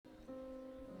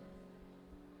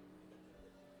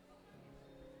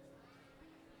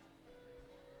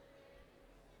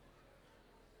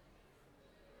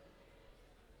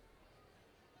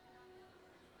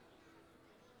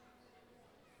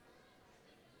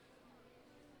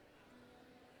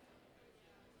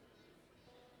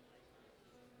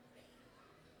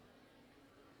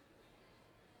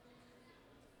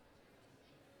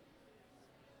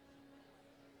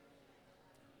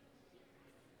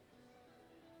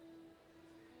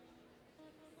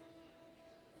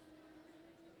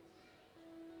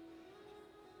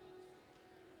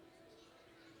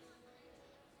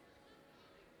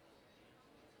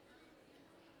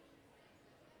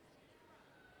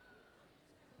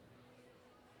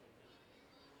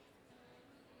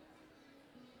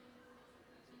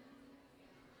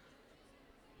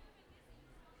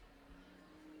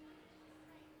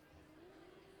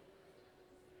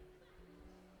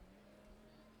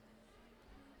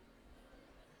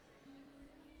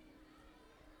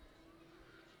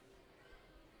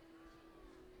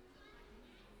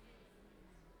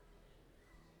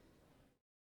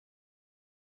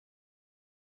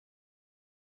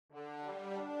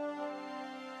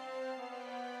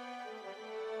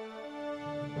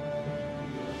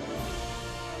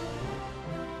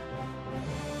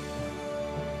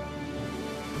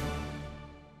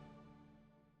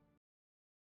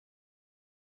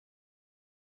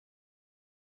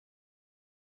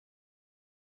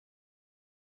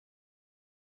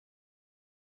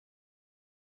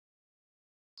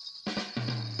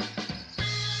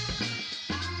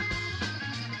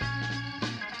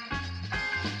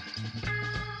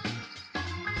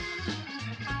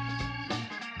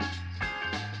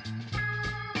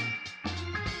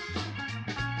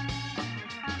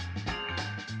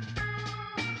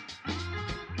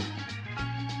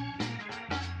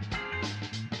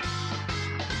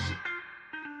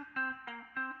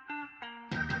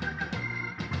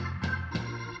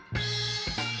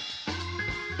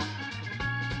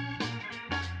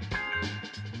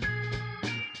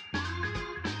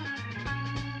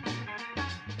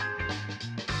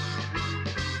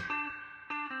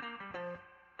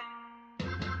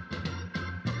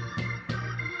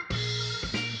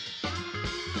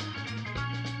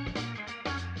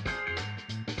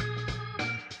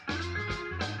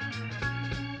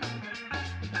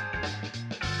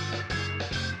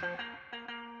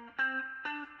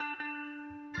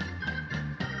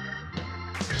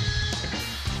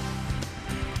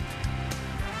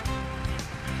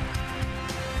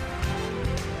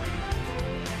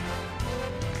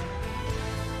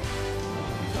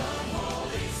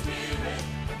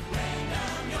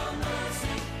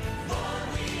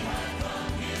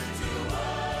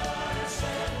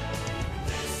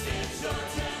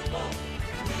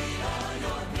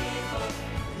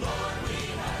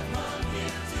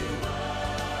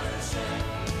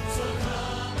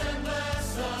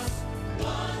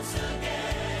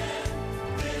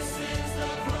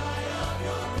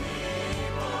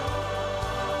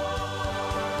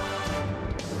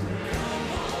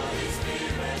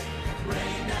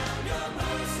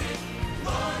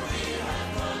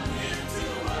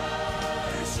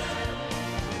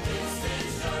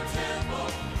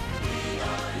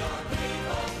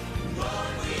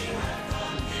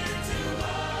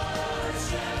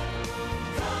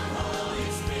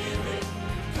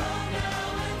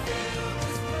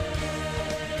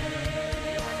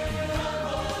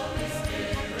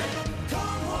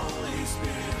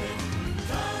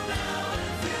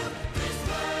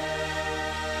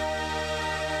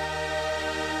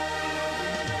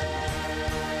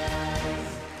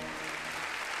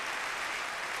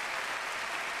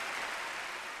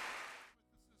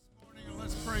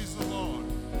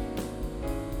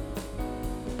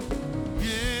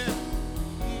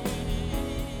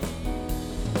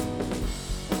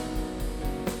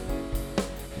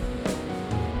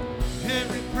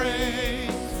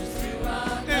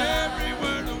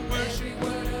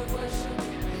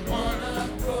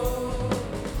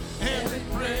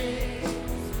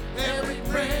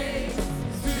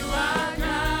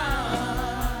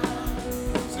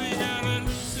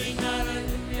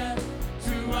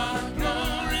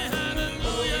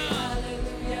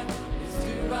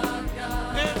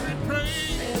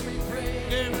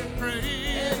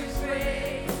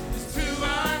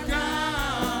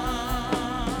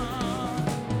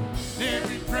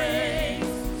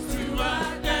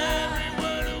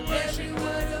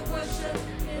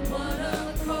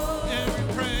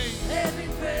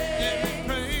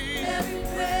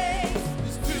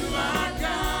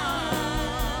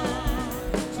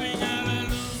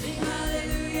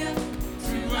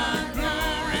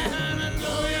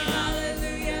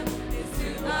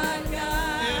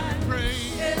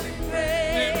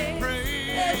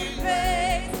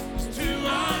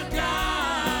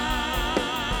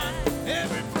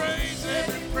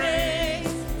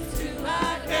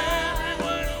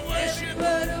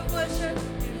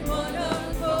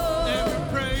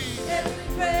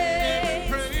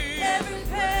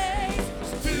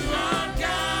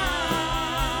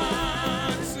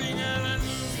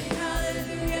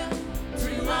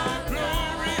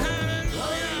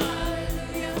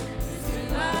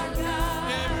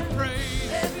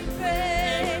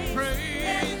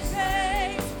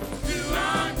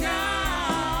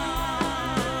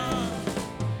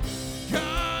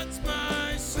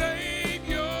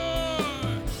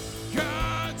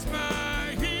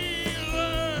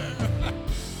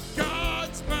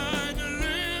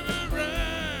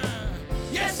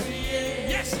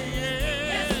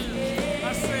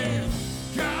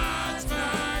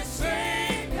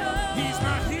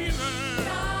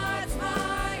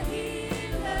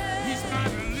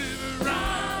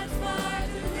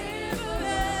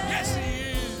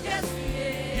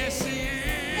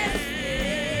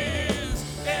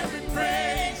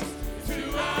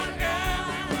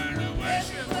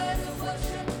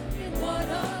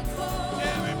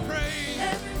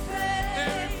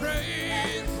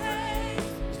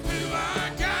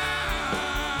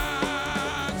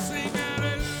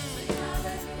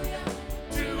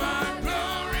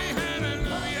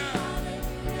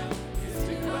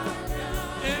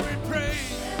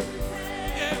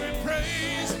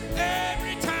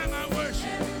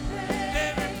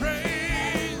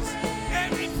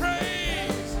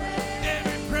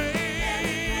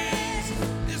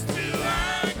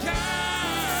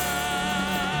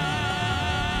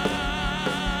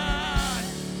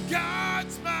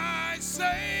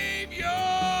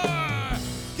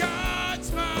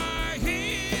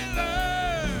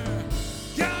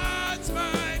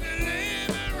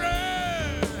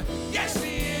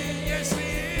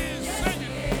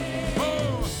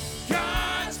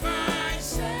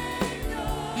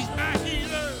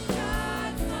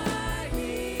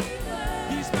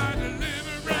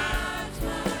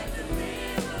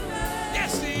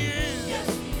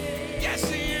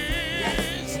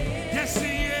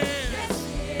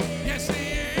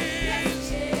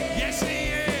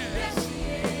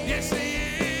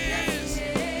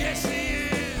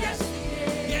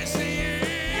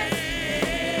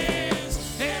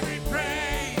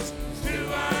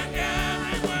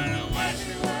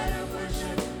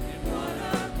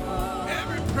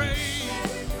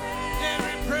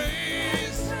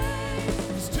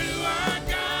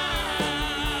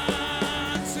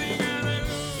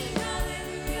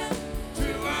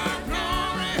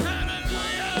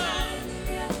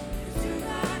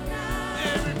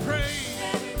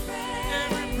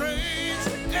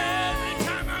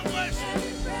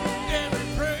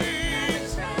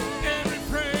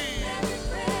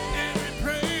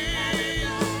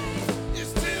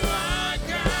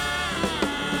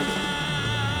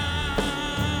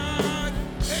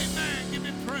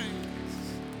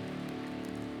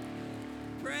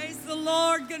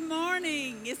Lord. Good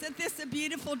morning. Isn't this a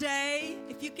beautiful day?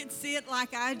 If you could see it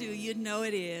like I do, you'd know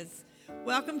it is.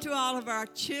 Welcome to all of our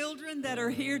children that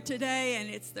are here today, and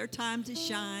it's their time to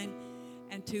shine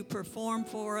and to perform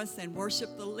for us and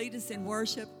lead us in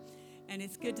worship. And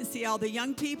it's good to see all the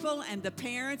young people and the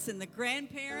parents and the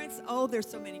grandparents. Oh, there's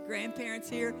so many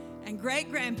grandparents here and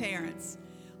great-grandparents.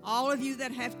 All of you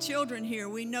that have children here,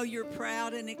 we know you're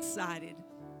proud and excited.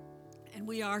 And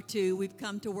we are too. We've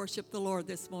come to worship the Lord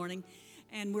this morning,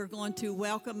 and we're going to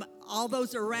welcome all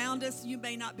those around us. You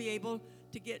may not be able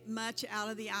to get much out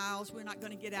of the aisles. We're not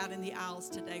going to get out in the aisles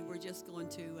today. We're just going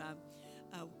to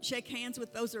shake hands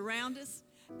with those around us.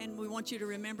 And we want you to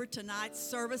remember tonight's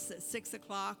service at 6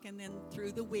 o'clock, and then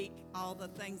through the week, all the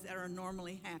things that are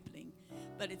normally happening.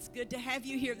 But it's good to have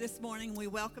you here this morning. We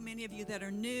welcome any of you that are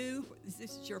new.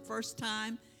 This is your first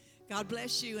time. God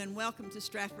bless you, and welcome to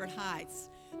Stratford Heights.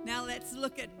 Now let's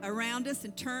look around us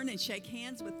and turn and shake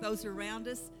hands with those around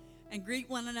us and greet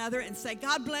one another and say,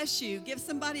 God bless you. Give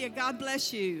somebody a God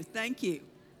bless you. Thank you.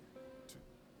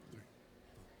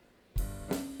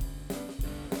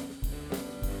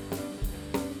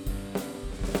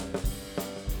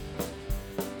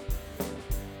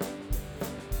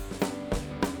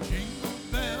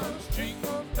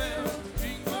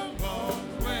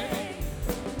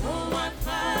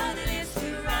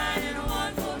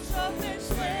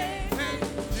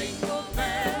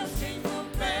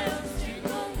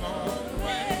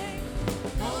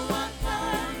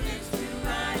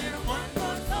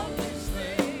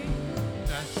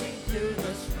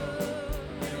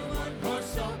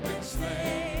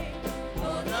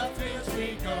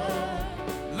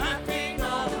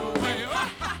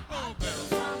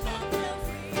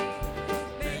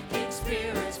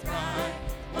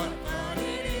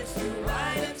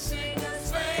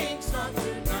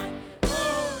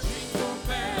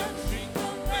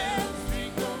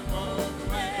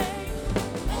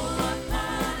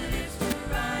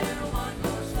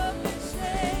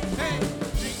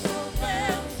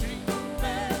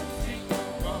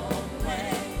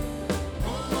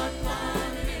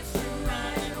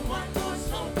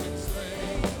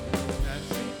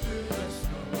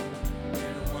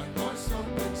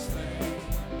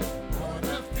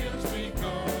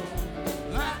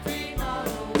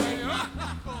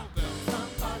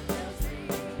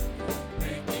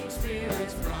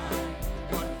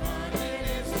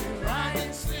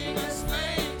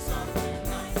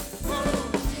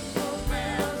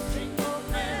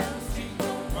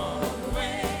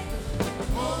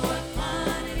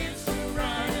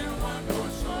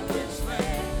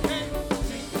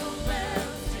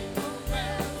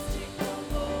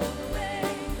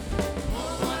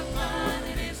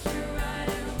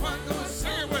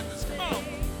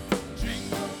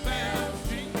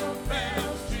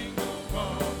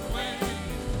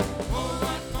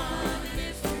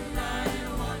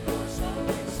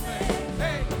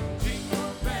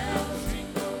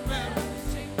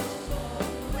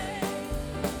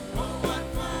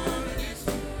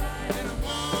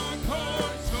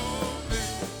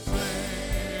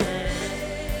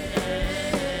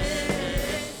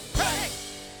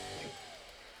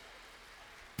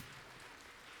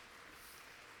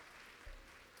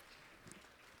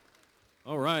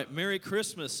 All right, Merry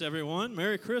Christmas, everyone.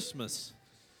 Merry Christmas.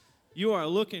 You are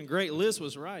looking great. Liz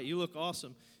was right. You look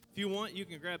awesome. If you want, you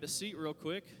can grab a seat real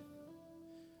quick.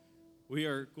 We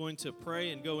are going to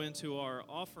pray and go into our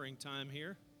offering time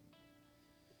here.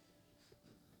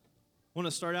 I want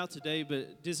to start out today,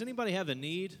 but does anybody have a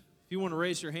need? If you want to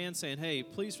raise your hand saying, hey,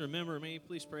 please remember me,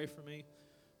 please pray for me.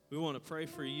 We want to pray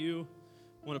for you.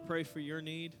 We want to pray for your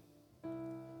need.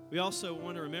 We also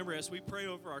want to remember, as we pray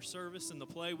over our service and the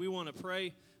play, we want to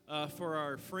pray for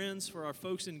our friends, for our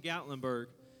folks in Gatlinburg.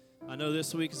 I know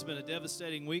this week has been a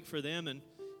devastating week for them,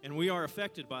 and we are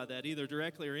affected by that, either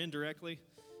directly or indirectly.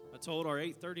 I told our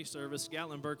 8:30 service,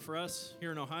 Gatlinburg for us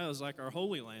here in Ohio is like our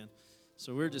holy land,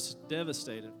 so we're just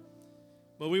devastated.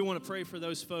 But we want to pray for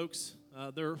those folks.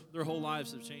 Their whole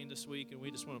lives have changed this week, and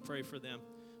we just want to pray for them.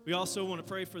 We also want to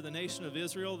pray for the nation of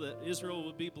Israel, that Israel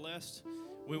would be blessed.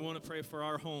 We want to pray for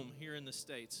our home here in the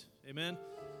States. Amen?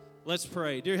 Let's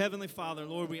pray. Dear Heavenly Father,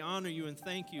 Lord, we honor you and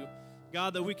thank you,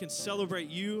 God, that we can celebrate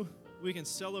you. We can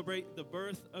celebrate the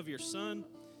birth of your Son.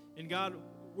 And God,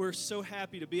 we're so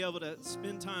happy to be able to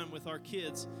spend time with our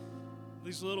kids.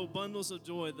 These little bundles of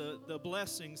joy, the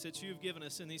blessings that you've given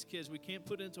us in these kids, we can't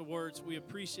put into words. We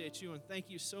appreciate you and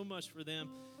thank you so much for them.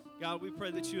 God, we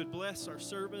pray that you would bless our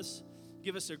service.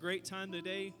 Give us a great time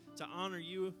today to honor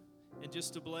you and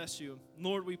just to bless you.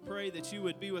 Lord, we pray that you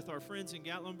would be with our friends in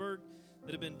Gatlinburg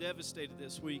that have been devastated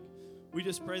this week. We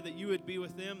just pray that you would be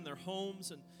with them, their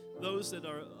homes, and those that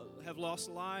have lost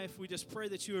life. We just pray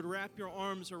that you would wrap your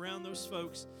arms around those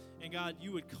folks, and God,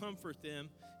 you would comfort them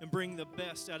and bring the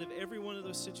best out of every one of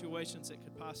those situations that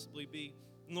could possibly be.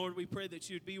 And Lord, we pray that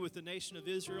you would be with the nation of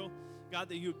Israel. God,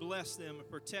 that you would bless them and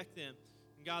protect them.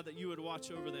 And God, that you would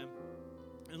watch over them.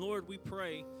 And Lord, we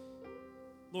pray,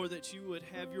 Lord, that you would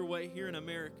have your way here in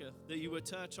America, that you would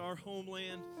touch our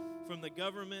homeland from the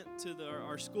government to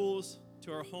our schools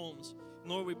to our homes.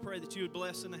 And Lord, we pray that you would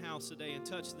bless in the house today and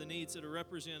touch the needs that are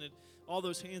represented, all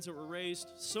those hands that were raised,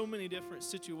 so many different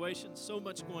situations, so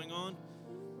much going on.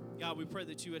 God, we pray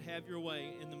that you would have your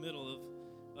way in the middle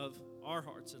of our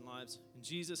hearts and lives. In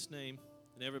Jesus' name,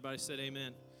 and everybody said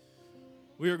amen.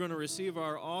 We are going to receive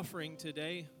our offering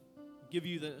today, give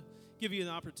you the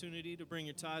opportunity to bring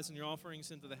your tithes and your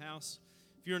offerings into the house.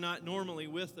 If you're not normally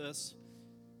with us,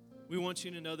 we want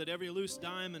you to know that every loose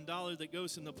dime and dollar that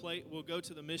goes in the plate will go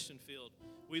to the mission field.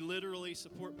 We literally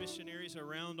support missionaries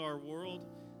around our world,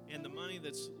 and the money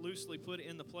that's loosely put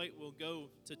in the plate will go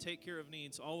to take care of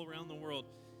needs all around the world.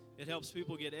 It helps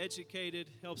people get educated,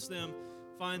 helps them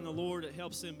find the Lord, it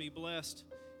helps them be blessed,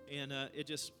 and it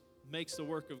just makes the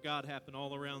work of God happen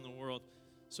all around the world.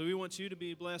 So we want you to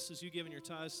be blessed as you give in your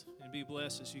tithes and be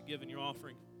blessed as you give in your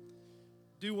offering.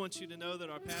 Do want you to know that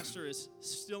our pastor is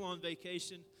still on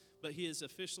vacation, but he is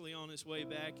officially on his way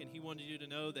back, and he wanted you to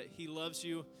know that he loves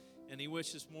you, and he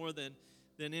wishes more than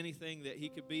anything that he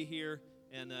could be here,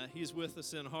 and he's with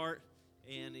us in heart,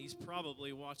 and he's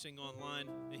probably watching online,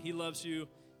 and he loves you,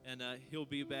 and he'll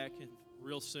be back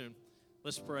real soon.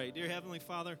 Let's pray. Dear Heavenly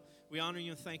Father, we honor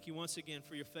you and thank you once again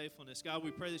for your faithfulness. God,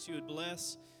 we pray that you would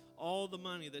bless all the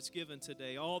money that's given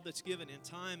today, all that's given in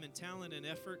time and talent and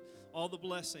effort, all the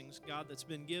blessings, God, that's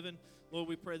been given. Lord,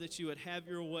 we pray that you would have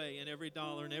your way in every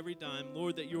dollar and every dime.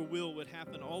 Lord, that your will would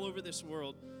happen all over this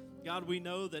world. God, we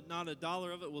know that not a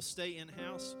dollar of it will stay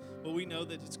in-house, but we know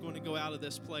that it's going to go out of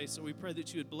this place. So we pray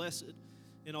that you would bless it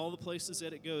in all the places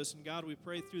that it goes. And God, we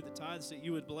pray through the tithes that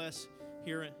you would bless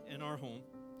here in our home.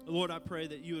 Lord, I pray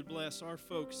that you would bless our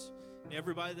folks and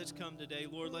everybody that's come today.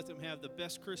 Lord, let them have the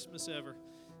best Christmas ever,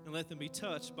 and let them be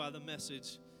touched by the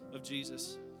message of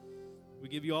Jesus. We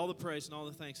give you all the praise and all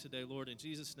the thanks today, Lord. In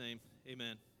Jesus' name,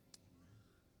 amen.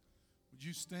 Would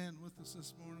you stand with us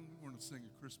this morning? We want to sing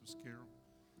a Christmas carol.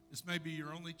 This may be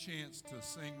your only chance to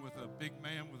sing with a big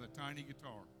man with a tiny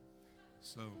guitar.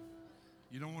 So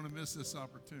you don't want to miss this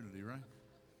opportunity, right?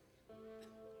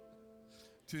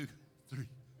 2, 3,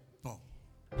 4.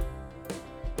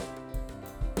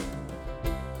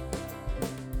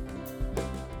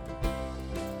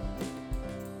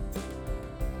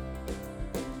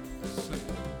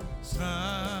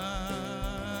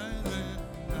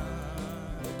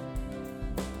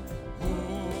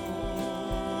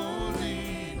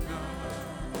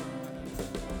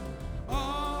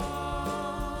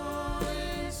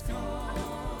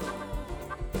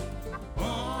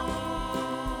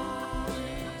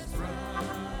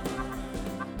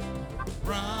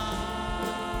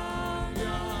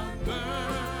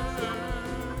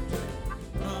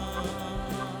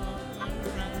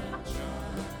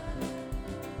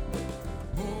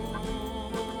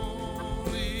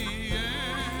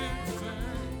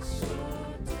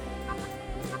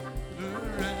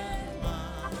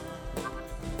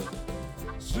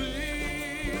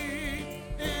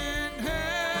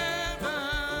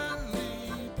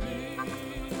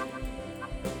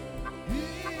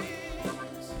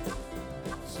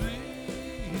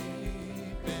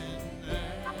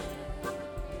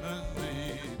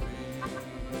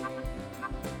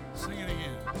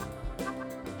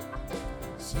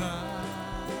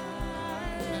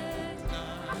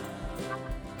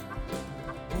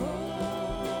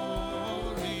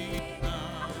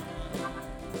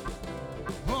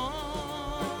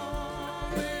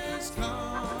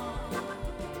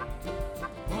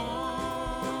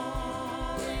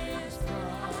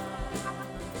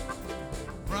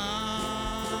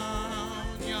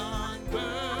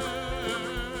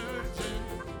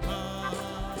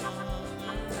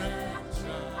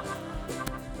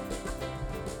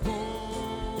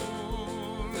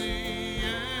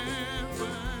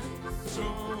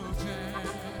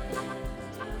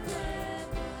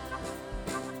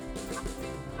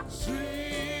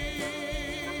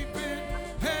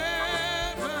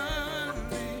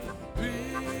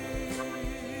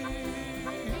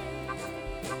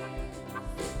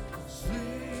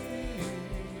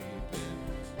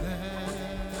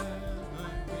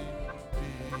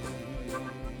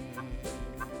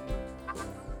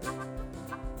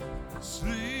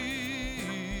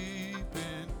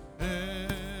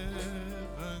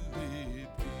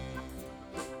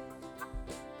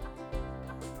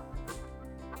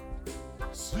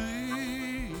 Sweet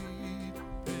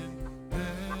in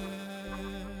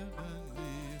heavenly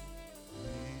peace.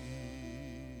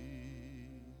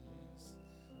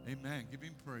 Amen. Give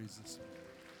him praise this morning.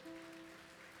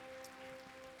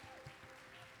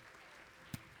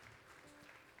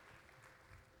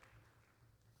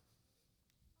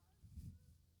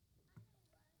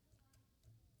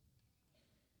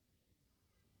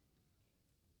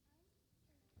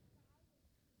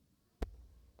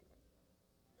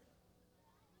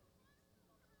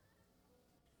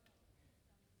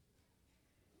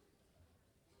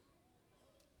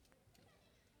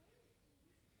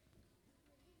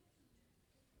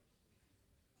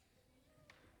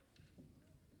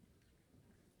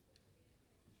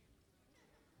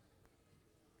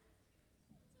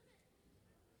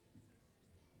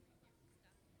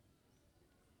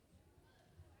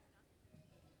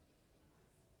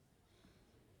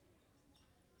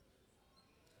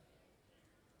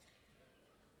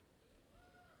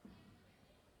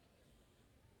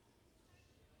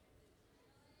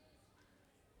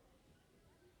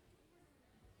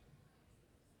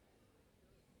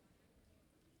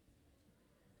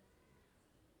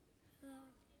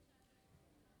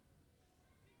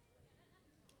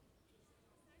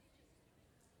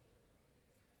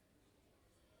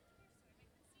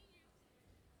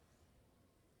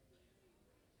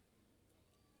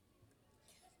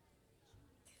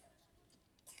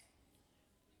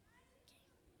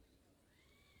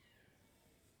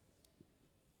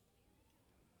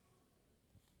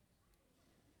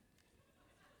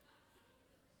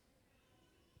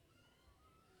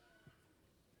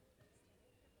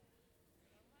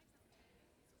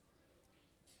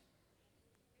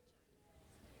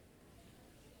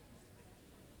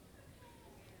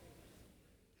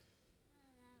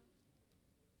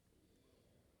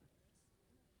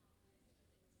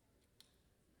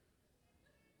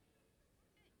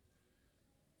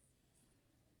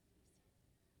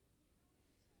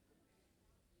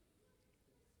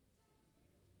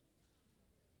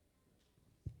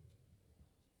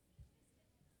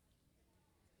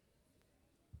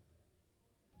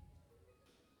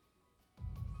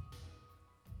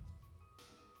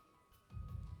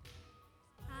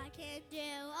 I can do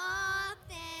all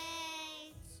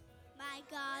things. My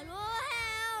God will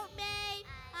help me.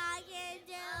 I can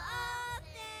do all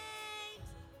things.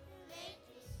 Make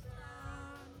me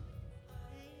strong.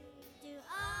 I can do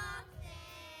all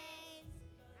things.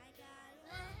 My God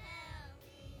will help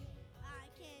me. I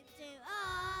can do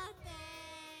all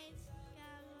things.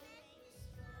 God will make me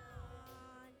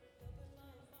strong.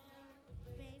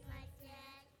 Raise my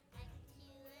flag. I can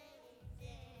do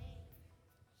anything.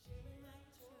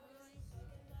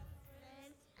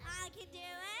 I can do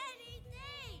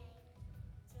anything.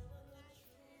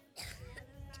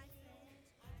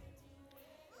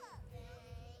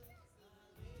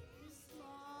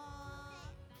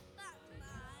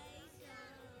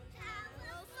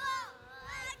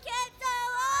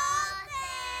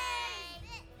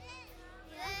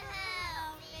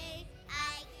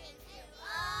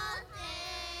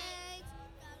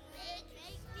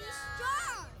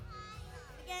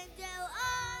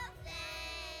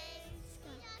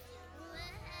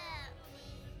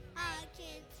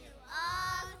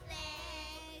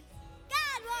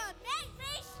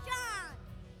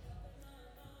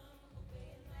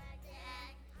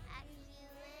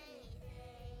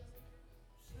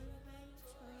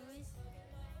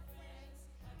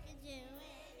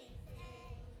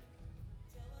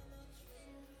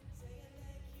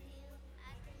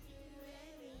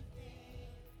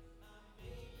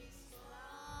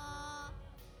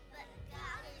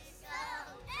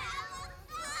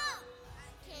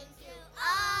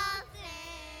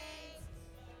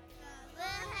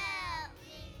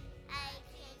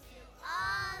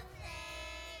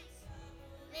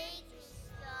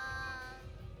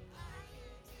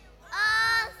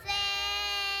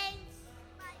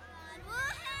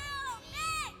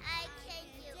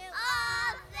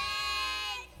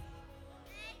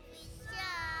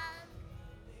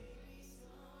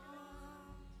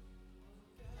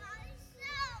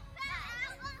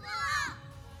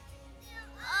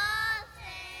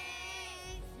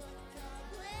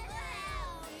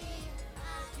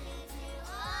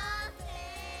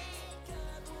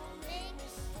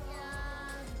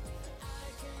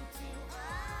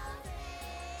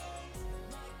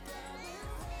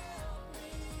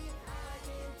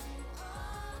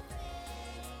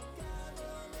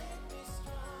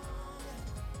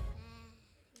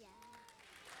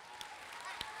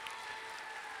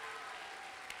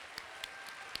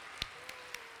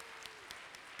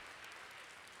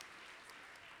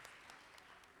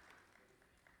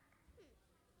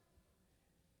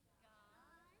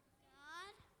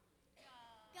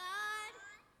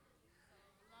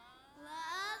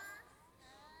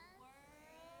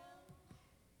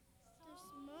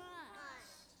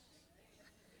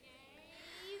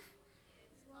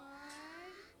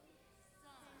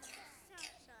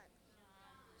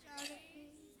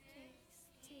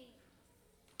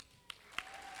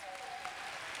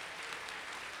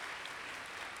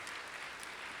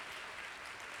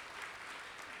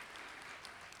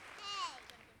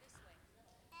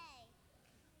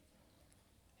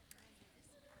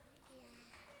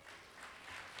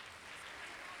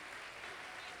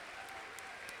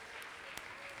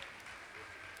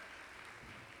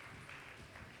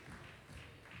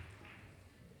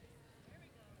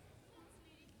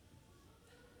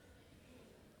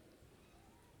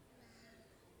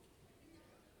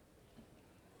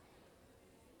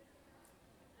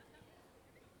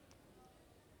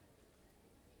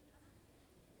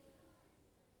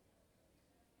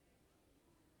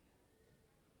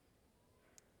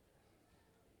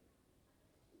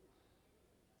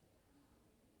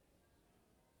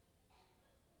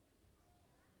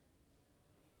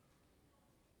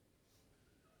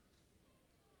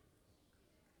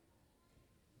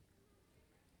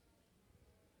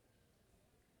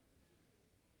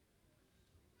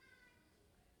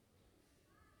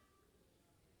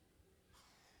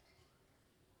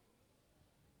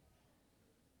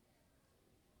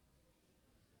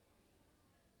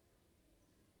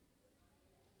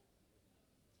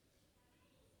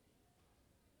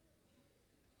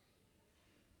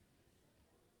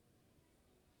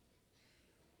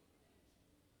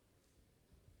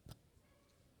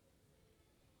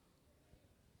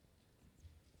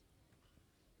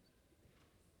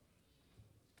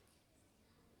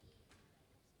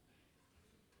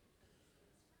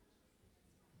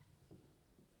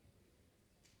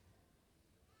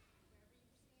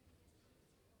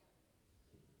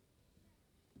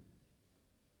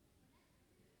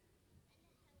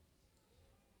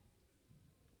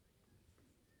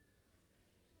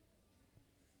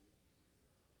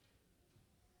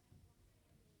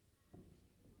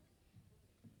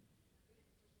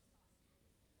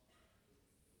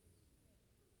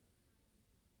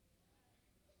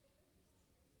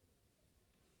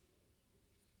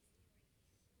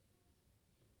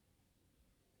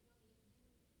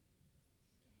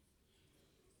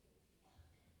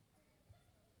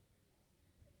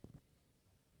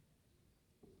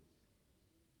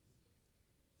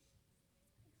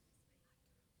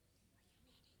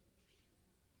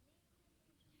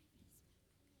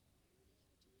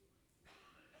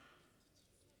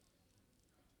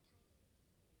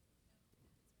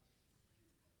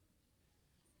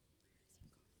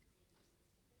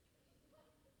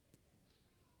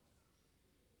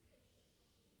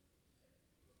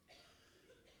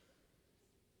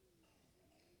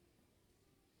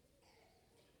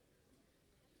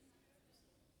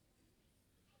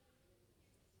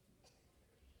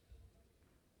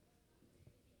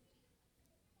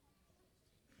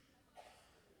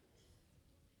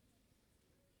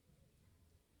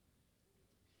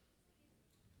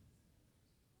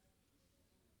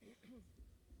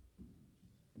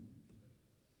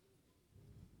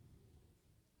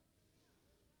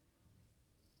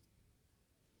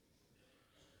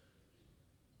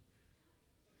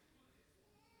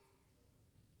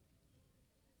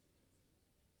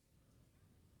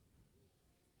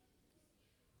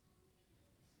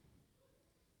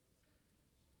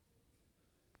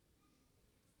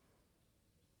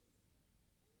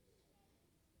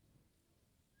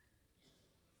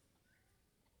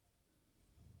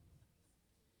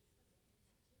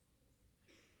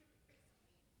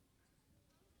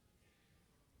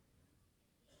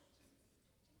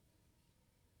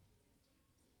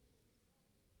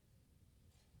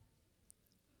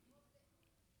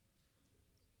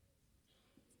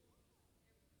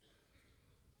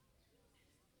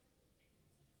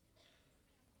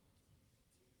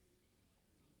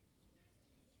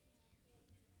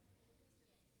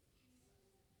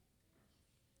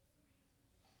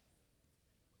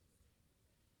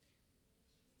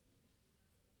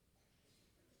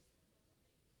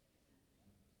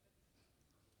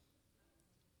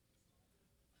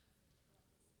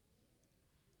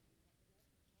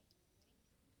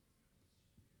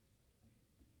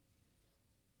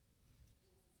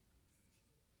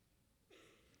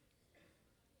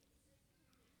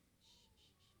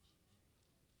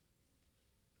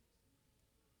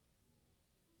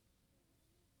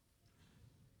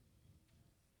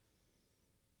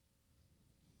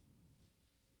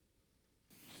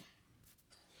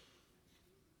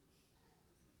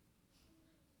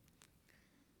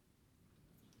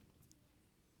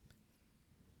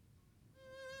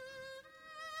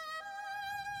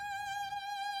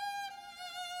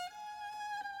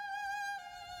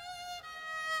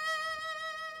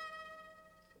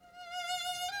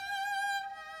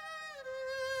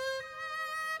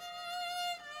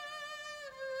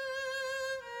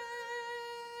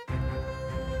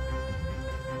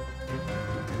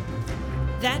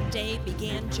 That day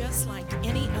began just like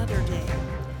any other day.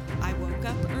 I woke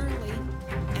up early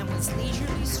and was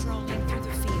leisurely strolling through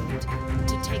the field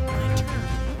to take my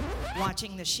turn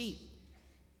watching the sheep.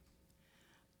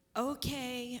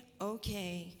 Okay,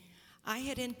 I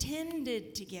had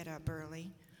intended to get up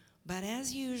early, but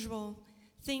as usual,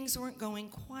 things weren't going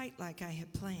quite like I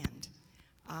had planned.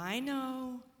 I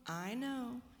know.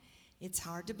 It's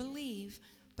hard to believe,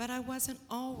 but I wasn't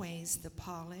always the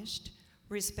polished,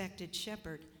 respected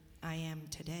shepherd I am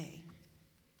today.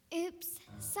 Oops,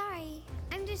 sorry.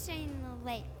 I'm just running a little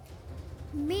late.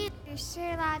 Man, there's sure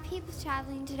a lot of people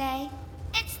traveling today.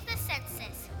 It's the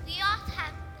census. We all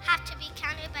have to be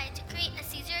counted by a decree of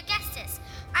Caesar Augustus.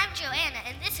 I'm Joanna,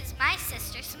 and this is my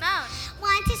sister, Simone.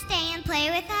 Want to stay and play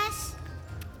with us?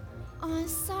 Oh,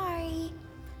 sorry.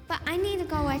 But I need to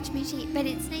go watch my sheep, but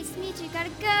it's nice to meet you. Gotta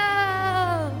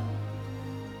go!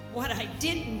 What I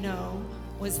didn't know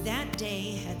was that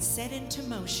day had set into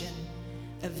motion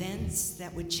events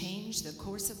that would change the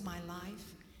course of my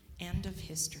life and of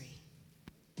history.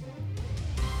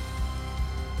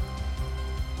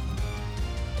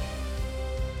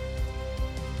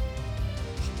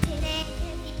 Today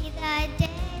could be the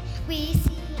day we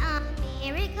see a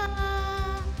miracle.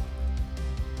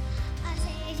 A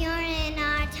savior in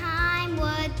our time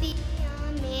would be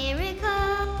a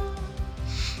miracle.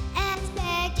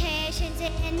 Expectations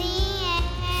in the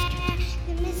air,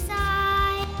 the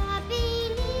Messiah be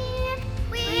near.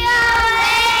 We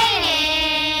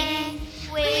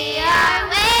are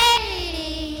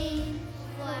waiting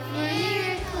for a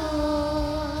miracle.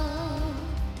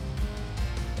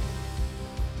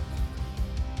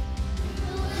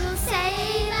 Who will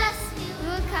save us? Who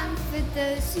will comfort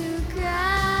those who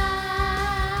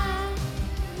cry?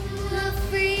 Who will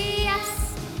free us?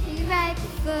 Be right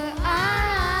before our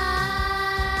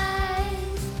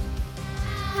eyes.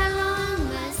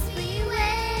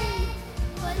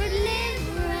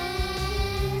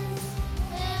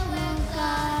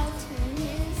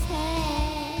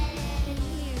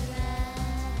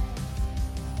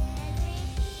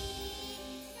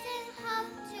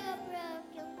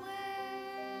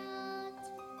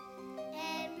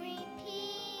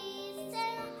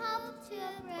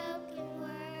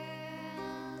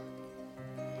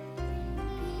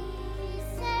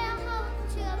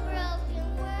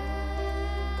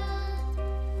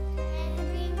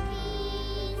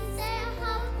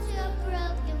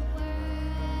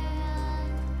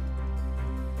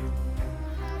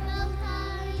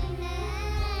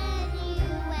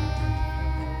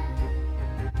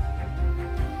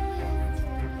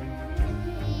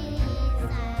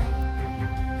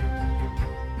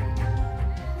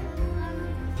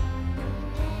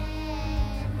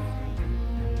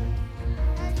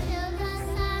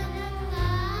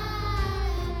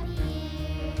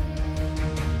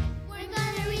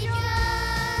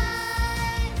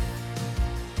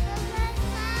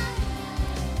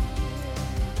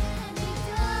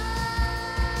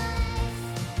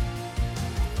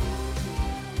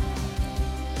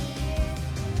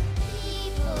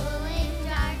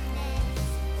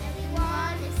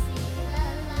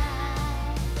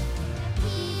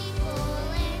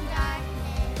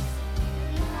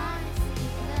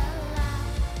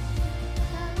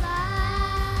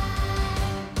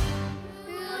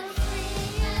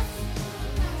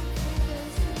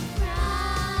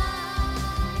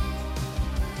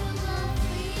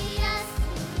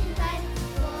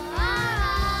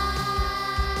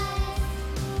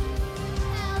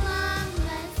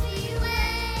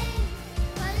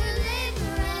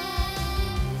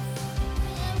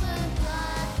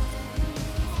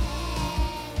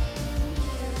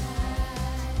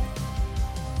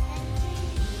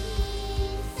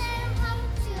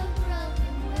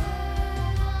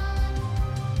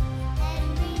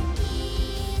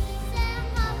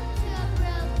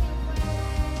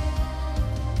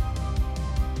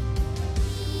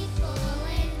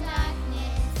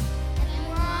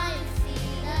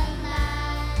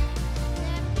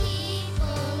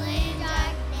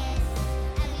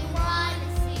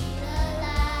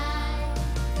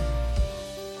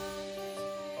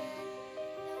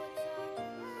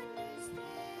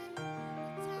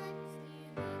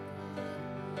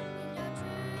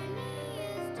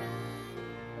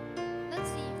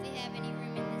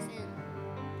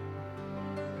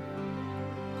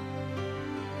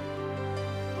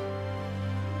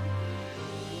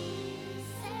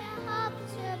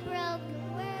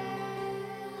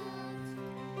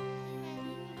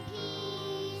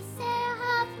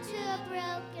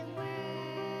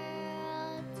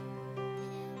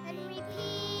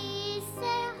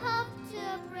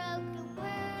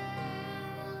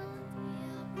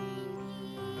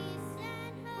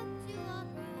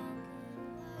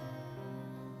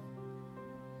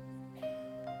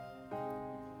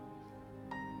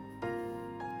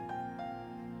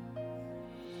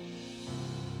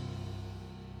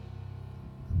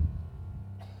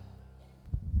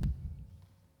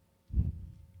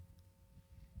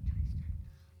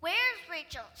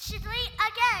 Rachel. She's late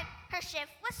again. Her shift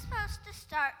was supposed to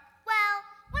start, well,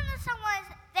 when the sun was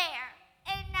there.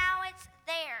 And now it's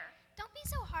there. Don't be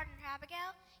so hard on her,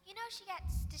 Abigail. You know she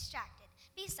gets distracted.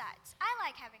 Besides, I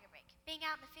like having a break. Being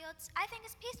out in the fields, I think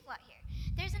it's peaceful out here.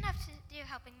 There's enough to do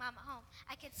helping Mom at home.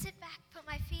 I could sit back, put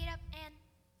my feet up, and...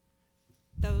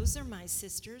 Those are my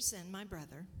sisters and my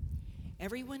brother.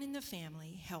 Everyone in the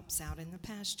family helps out in the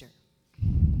pasture.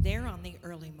 They're on the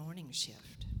early morning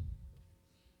shift.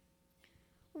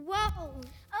 Whoa!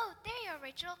 Oh, there you are,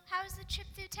 Rachel. How was the trip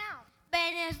through town?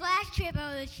 Better than his last trip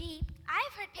over the sheep.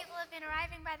 I've heard people have been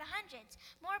arriving by the hundreds.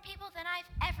 More people than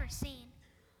I've ever seen.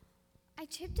 I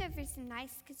tripped over some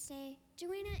nice kids today,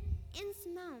 Joanna and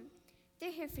Simone.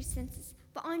 They're here for census,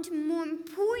 but on to more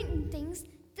important things,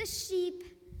 the sheep.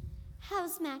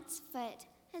 How's Max's foot?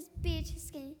 Has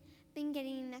Beatrice been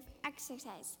getting enough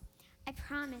exercise? I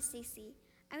promised Cece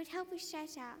I would help her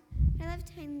stretch out her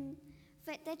left hind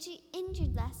foot that she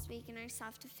injured last week in our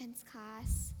self-defense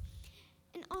class.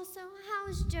 And also,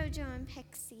 how's JoJo and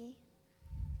Pixie?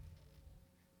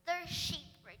 They're sheep,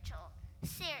 Rachel.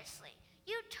 Seriously,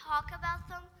 you talk about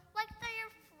them like they're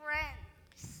your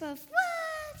friends. But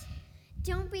what?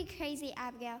 Don't be crazy,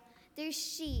 Abigail. They're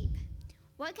sheep.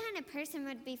 What kind of person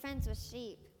would be friends with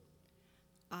sheep?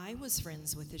 I was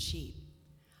friends with the sheep.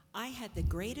 I had the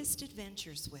greatest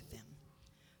adventures with them.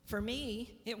 For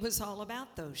me, it was all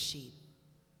about those sheep.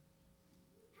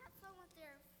 Have fun with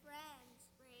your friends,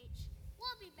 Rach.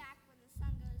 We'll be back when the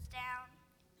sun goes down.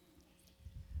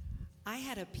 I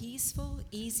had a peaceful,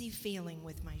 easy feeling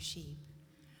with my sheep.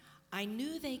 I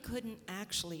knew they couldn't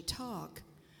actually talk,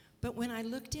 but when I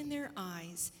looked in their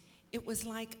eyes, it was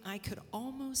like I could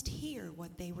almost hear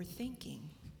what they were thinking.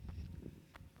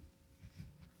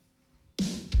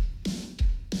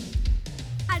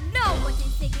 I know what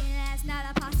you're thinking, that's not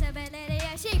a possibility.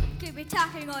 A sheep could be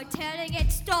talking or telling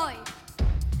its story.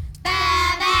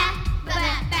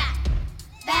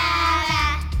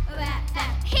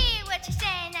 Hear what you're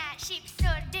saying, that sheep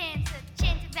sort of dance with the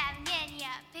chance of having any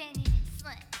opinion is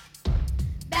slim.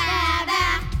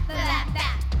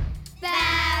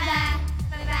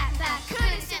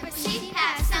 Could a simple sheep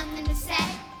have something to say?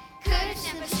 Could a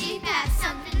simple sheep have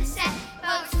something to say?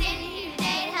 But we're standing here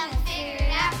today to help figure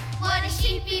it out. What does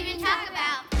sheep even talk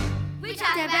about? We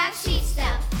talk about sheep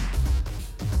stuff.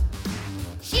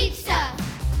 Sheep stuff.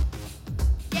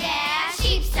 Yeah,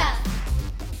 sheep stuff.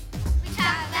 We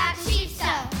talk about sheep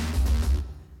stuff.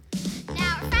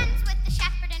 Now we're friends with the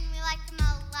shepherd and we like him a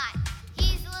lot.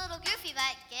 He's a little goofy,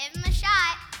 but give him a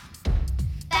shot.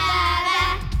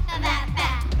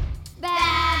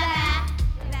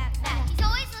 He's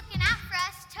always looking out for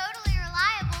us, totally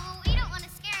reliable, but we don't want to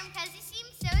scare him because he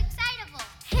seems so excitable.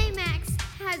 Hey Max,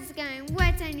 how's it going?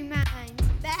 What's on your mind?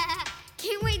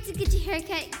 Can't wait to get your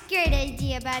haircut. Great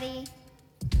idea, buddy.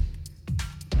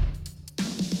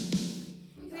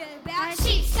 About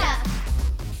sheep stuff.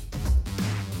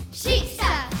 Sheep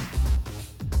stuff.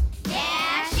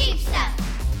 Yeah, sheep stuff.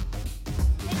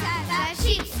 We talk about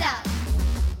sheep stuff.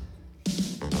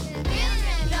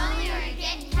 Really lonely or you're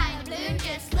getting kind of blue,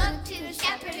 just look to the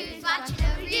shepherd who's watching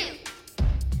over you.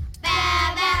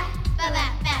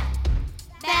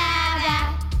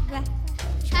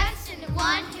 Trust in the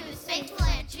one who is faithful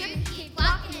and true. Keep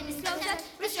walking in his footsteps,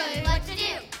 we'll show you what to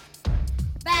do.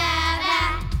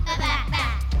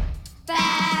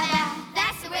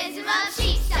 That's the wisdom of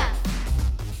sheep stuff.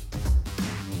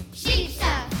 Sheep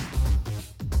stuff.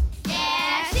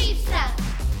 Yeah, sheep stuff.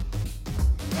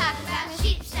 Talk about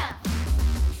sheep stuff.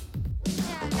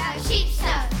 Talk about sheep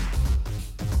stuff.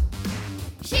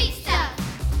 Sheep stuff.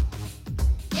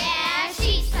 Yeah,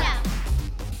 sheep stuff.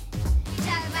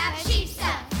 Talk about sheep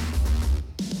stuff.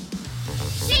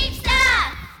 Sheep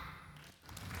stuff.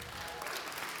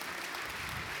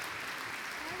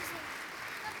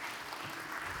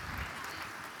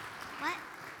 What?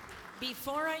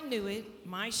 Before I knew it,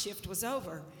 my shift was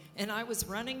over, and I was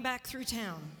running back through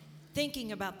town,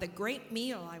 thinking about the great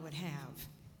meal I would have.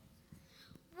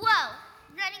 Whoa!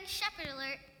 Running shepherd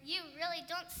alert. You really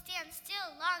don't stand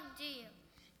still long, do you?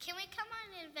 Can we come on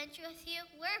an adventure with you?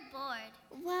 We're bored.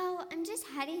 Well, I'm just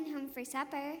heading home for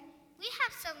supper. We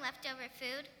have some leftover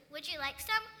food. Would you like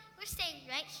some? We're staying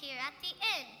right here at the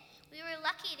inn. We were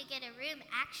lucky to get a room,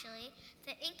 actually.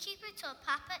 The innkeeper told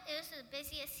Papa it was the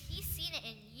busiest he's seen it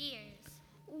in years.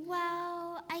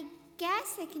 Well, I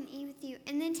guess I can eat with you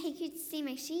and then take you to see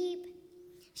my sheep.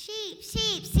 Sheep,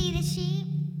 see the sheep?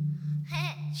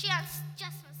 She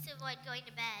just wants to avoid going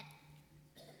to bed.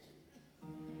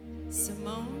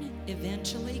 Simone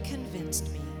eventually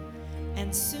convinced me,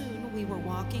 and soon we were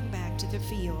walking back to the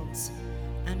fields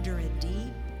under a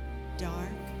deep,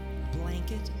 dark,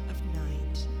 blanket of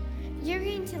night. You're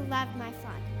going to love my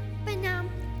fun. But now,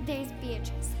 there's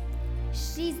Beatrice.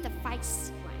 She's the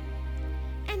feisty one.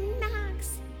 And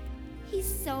Max,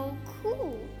 he's so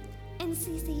cool. And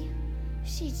Cece,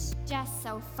 she's just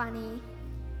so funny.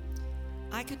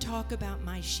 I could talk about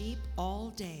my sheep all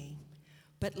day,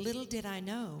 but little did I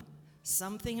know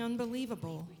something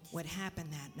unbelievable would happen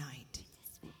that night.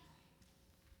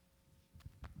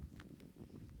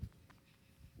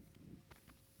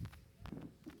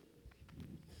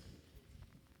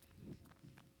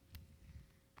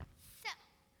 So,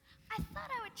 I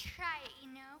thought I would try it, you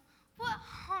know. What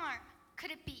harm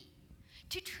could it be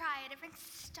to try a different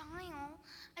style?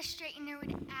 A straightener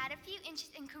would add a few inches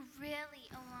and could really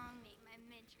elongate my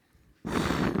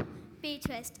midriff.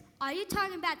 Beatrice, are you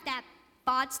talking about that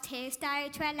botched hairstyle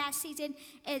you tried last season?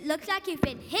 It looks like you've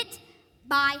been hit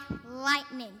by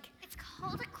lightning. It's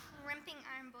called a crimping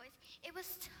iron, boys. It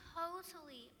was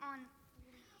totally on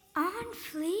fleece. On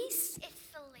fleece? It's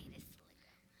the latest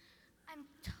lingo. I'm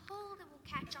told it will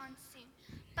catch on soon.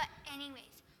 But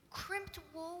anyways, crimped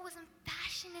wool was in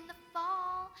fashion in the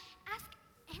fall. Ask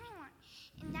anyone.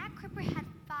 And that crimper had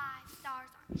 5 stars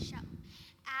on the shelf.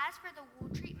 As for the wool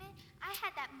treatment, I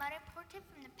had that mutton portrait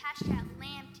from the pasture at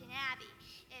Lambton Abbey.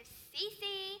 If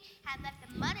Cece had left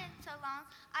the mutton so long,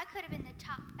 I could have been the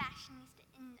top fashionista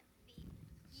in the field.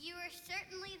 You were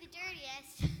certainly the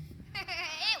dirtiest.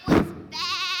 It was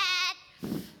bad.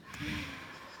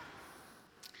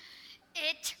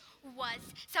 It was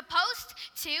supposed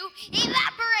to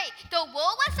evaporate. The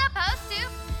wool was supposed to...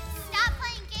 Stop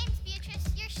playing games, Beatrice.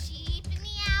 You're sheeping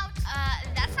me out.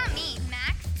 That's not me,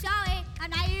 Max. Sorry, I'm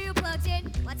not your earplugs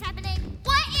in. What's happening?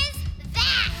 What is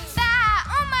that? That!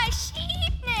 Oh, my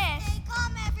sheepness! Stay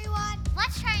calm, everyone.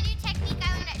 Let's try a new technique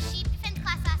I learned at sheep defense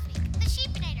class last week. The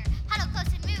sheepinator. Huddle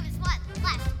close and move is what?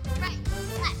 Left, right,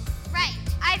 left, right.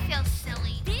 I feel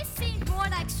silly. This seems more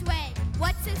like sway.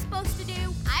 What's this supposed to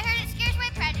do? I heard it scares away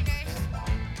predators.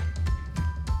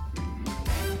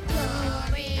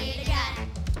 Glory to God.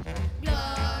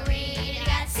 Glory to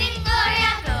God. Sing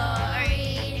Gloria. Glory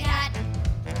to God.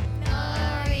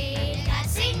 Glory to God.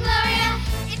 Sing Gloria.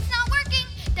 It's not working.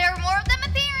 There are more of them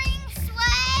appearing.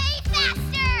 Sway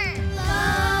faster.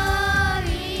 Gloria.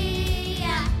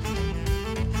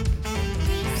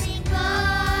 We sing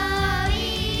Gloria.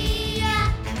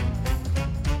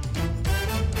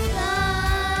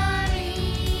 Gloria.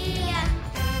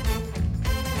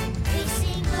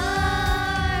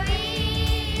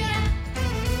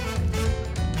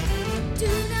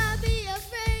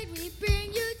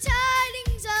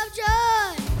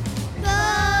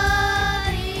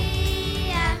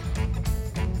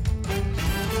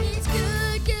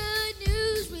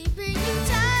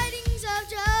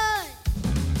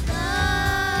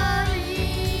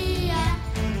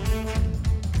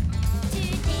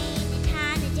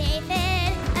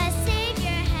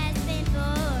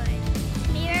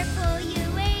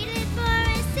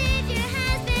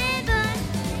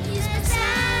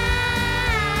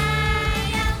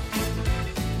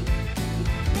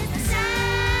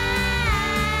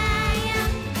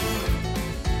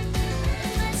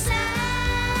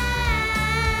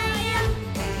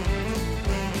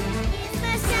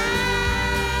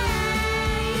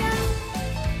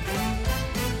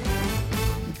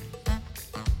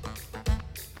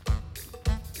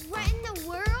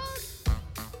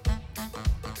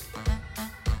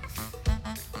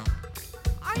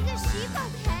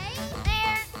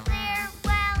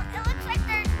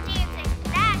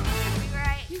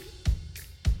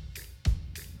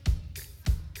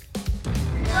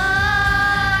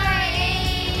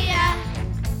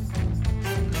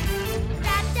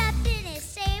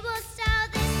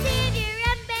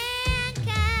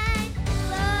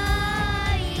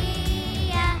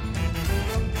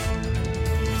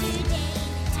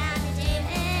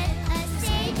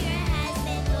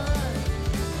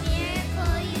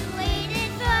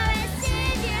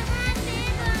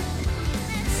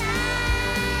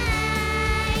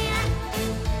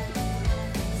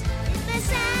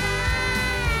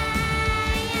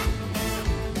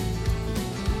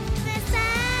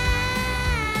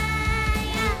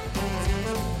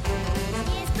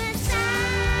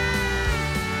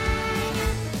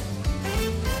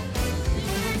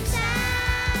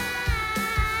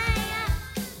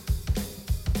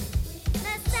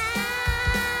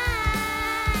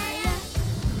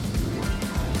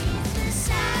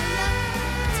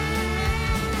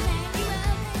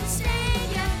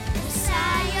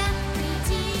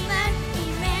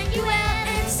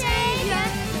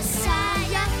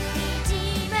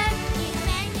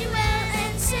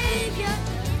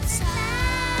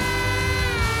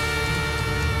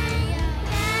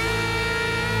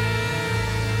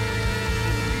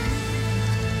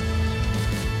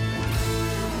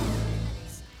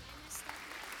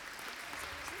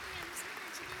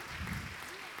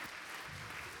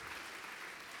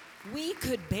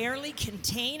 could barely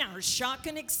contain our shock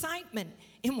and excitement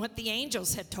in what the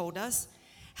angels had told us.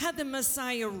 Had the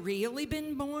Messiah really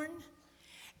been born?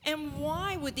 And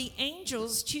why would the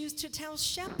angels choose to tell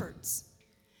shepherds?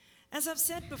 As I've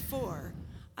said before,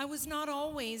 I was not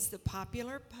always the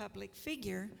popular public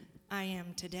figure I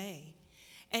am today.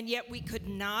 And yet we could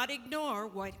not ignore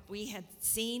what we had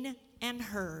seen and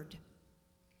heard.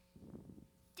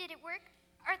 Did it work?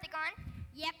 Are they gone?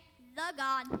 Yep, they're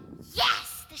gone.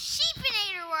 Yes! The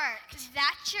sheepinator worked!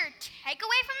 That's your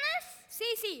takeaway from this?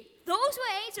 Cece, those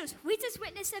were angels. We just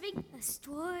witnessed something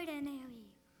extraordinary.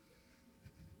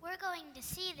 We're going to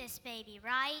see this baby,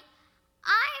 right?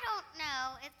 I don't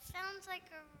know. It sounds like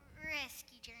a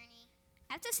risky journey.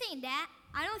 After seeing that,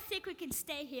 I don't think we can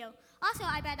stay here. Also,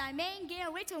 I bet our main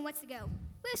girl Rachel wants to go.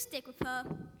 We'll stick with her.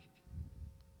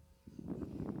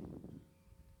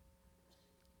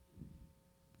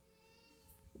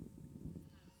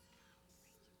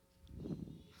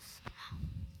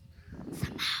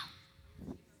 Somehow.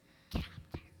 Get up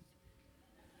there.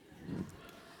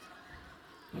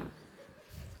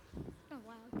 Oh,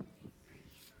 wow.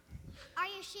 Are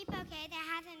your sheep okay? They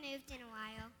haven't moved in a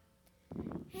while.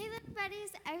 Hey, little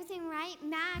buddies, everything right?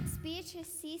 Max, Beatrice,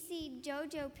 Cece,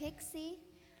 Jojo, Pixie.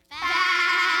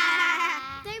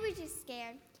 Bah! They were just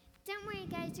scared. Don't worry,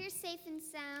 guys, you're safe and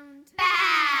sound.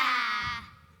 Bah!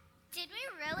 Did we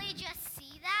really just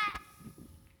see that?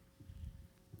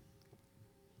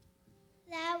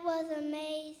 That was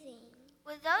amazing.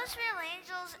 Were those real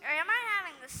angels, or am I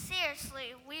having a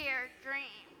seriously weird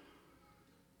dream?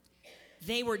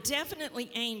 They were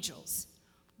definitely angels.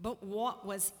 But what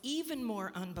was even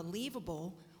more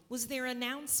unbelievable was their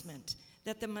announcement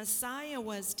that the Messiah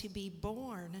was to be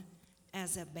born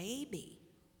as a baby.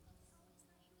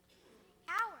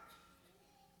 Power.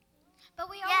 But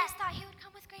we always thought he would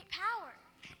come with great power.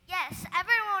 Yes,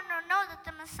 everyone will know that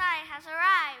the Messiah has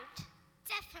arrived.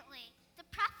 Definitely. The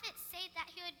prophets say that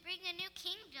he would bring a new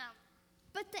kingdom.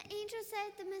 But the angel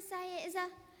said the Messiah is a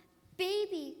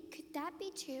baby. Could that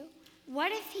be true?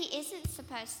 What if he isn't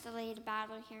supposed to lead a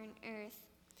battle here on earth?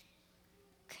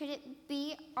 Could it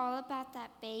be all about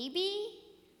that baby?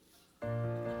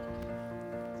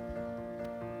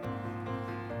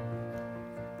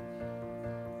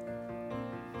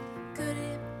 Could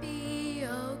it be,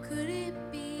 oh could it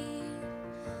be,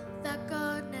 that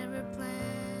God never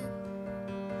planned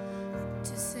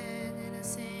to send in a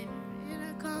Savior and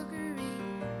a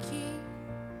conquering King?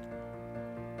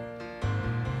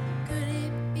 Could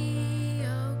it be,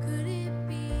 oh could it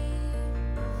be,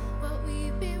 what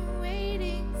we've been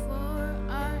waiting for,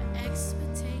 our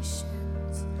expectation?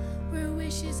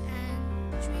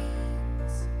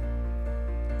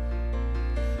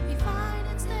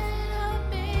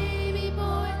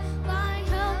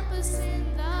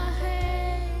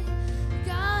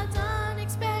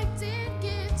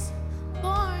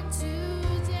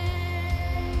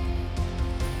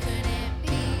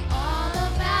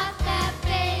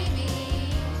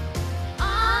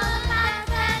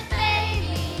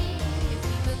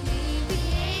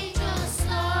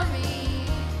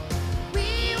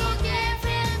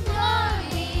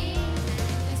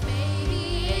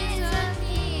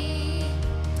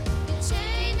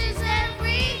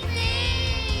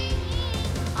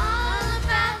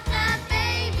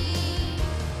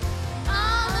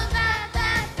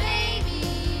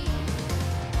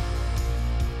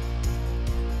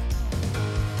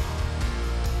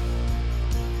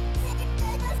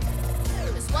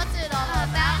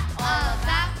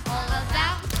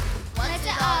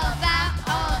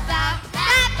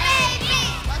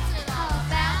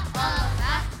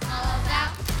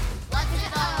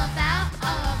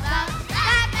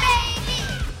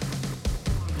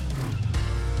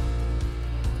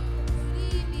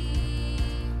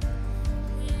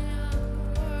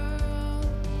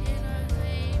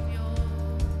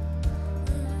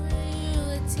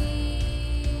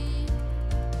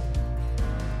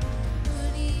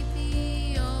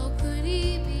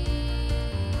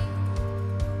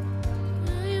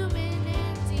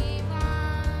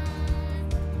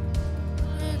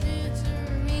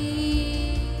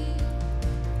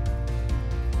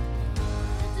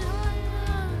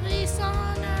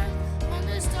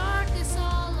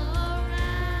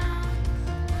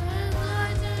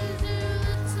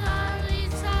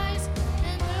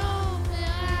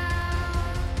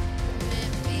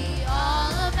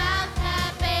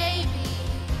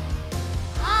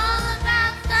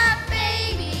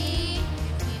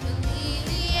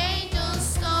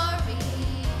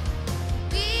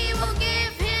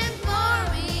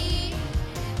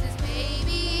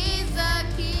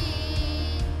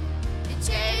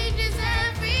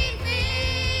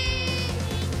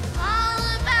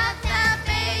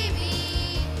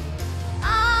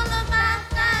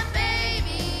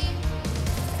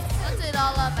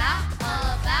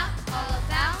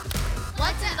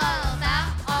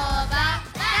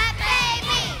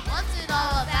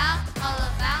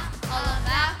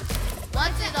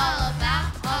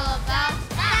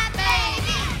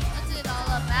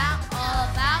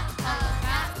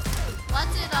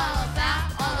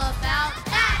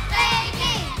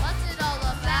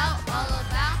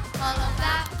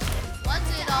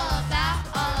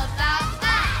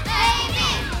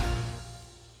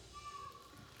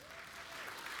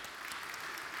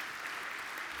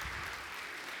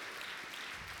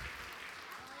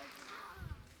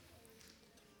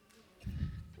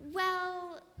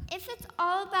 If it's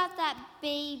all about that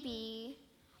baby,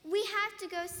 we have to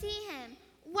go see him.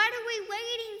 What are we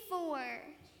waiting for?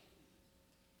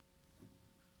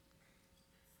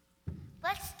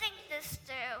 Let's think this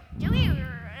through. Do we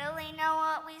really know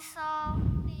what we saw?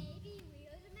 Maybe we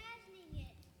was imagining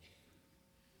it.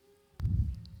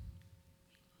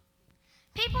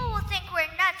 People will think we're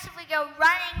nuts if we go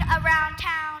running around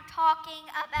town talking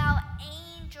about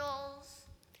angels.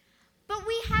 But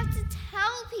we have to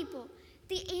tell people.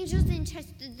 The angels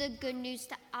entrusted the good news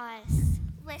to us.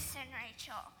 Listen,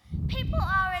 Rachel, people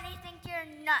already think you're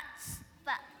nuts,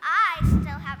 but I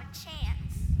still have a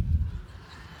chance.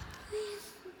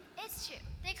 It's true.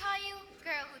 They call you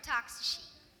girl who talks to sheep.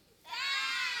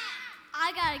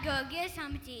 I gotta go get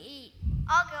something to eat.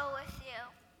 I'll go with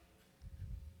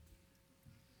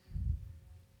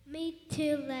you. Me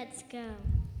too, let's go.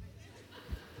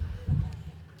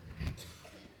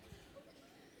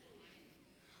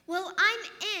 Well, I'm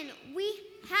in. We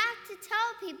have to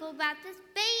tell people about this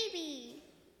baby.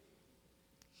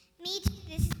 Me too,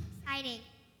 this is exciting.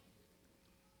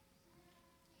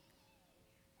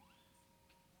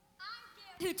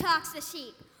 Who talks to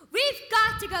sheep? We've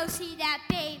got to go see that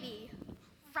baby.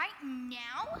 Right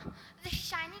now, the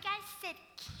shiny guy said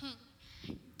king.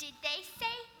 Did they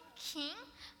say king?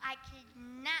 I could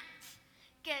not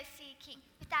go see a king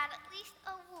without at least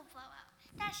a wool blowout.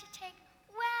 That should take,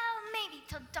 well, maybe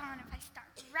till dawn if I start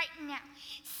right now.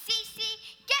 Cece,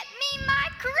 get me my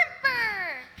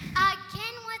crimper!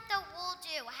 Again with the wool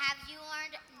do. Have you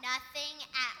learned nothing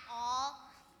at all?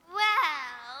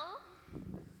 Well,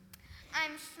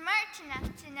 I'm smart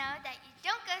enough to know that you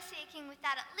don't go see a king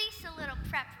without at least a little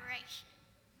preparation.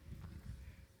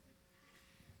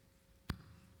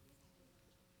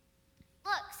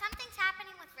 Look, something's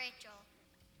happening with Rachel.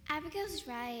 Abigail's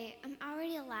right. I'm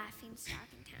already a laughing stock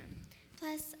in town.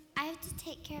 Plus, I have to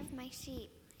take care of my sheep.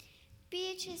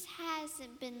 Beatrice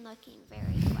hasn't been looking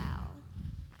very well.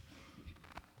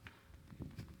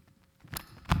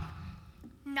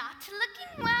 Not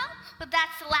looking well? Well,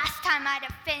 that's the last time I'd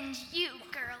offend you,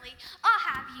 girlie. I'll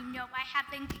have you know I have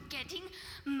been getting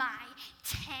my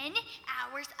 10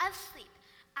 hours of sleep.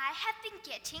 I have been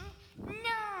getting 9.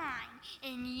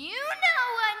 And you know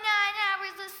what 9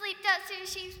 hours of sleep does to a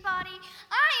sheep's body.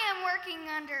 I am working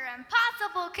under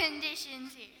impossible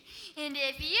conditions here. And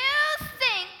if you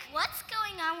think... What's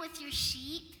going on with your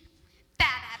sheep? Ba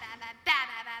ba ba ba ba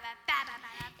ba ba ba ba ba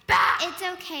ba ba. It's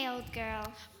okay, old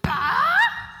girl. Ba?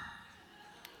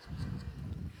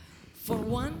 For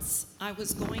once, I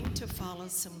was going to follow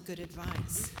some good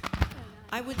advice.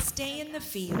 I would stay in the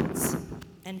fields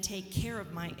and take care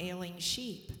of my ailing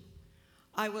sheep.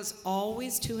 I was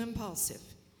always too impulsive,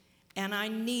 and I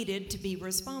needed to be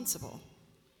responsible.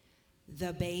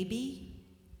 The baby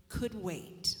could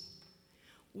wait.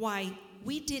 Why,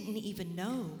 we didn't even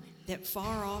know that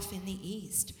far off in the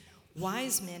east,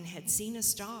 wise men had seen a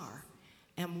star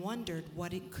and wondered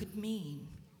what it could mean.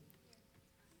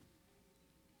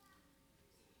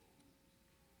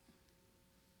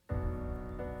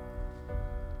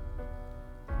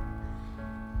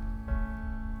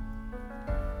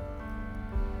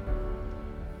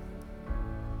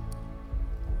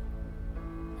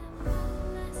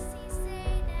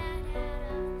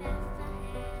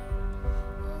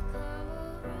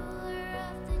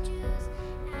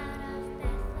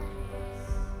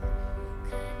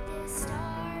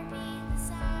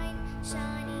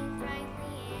 Shine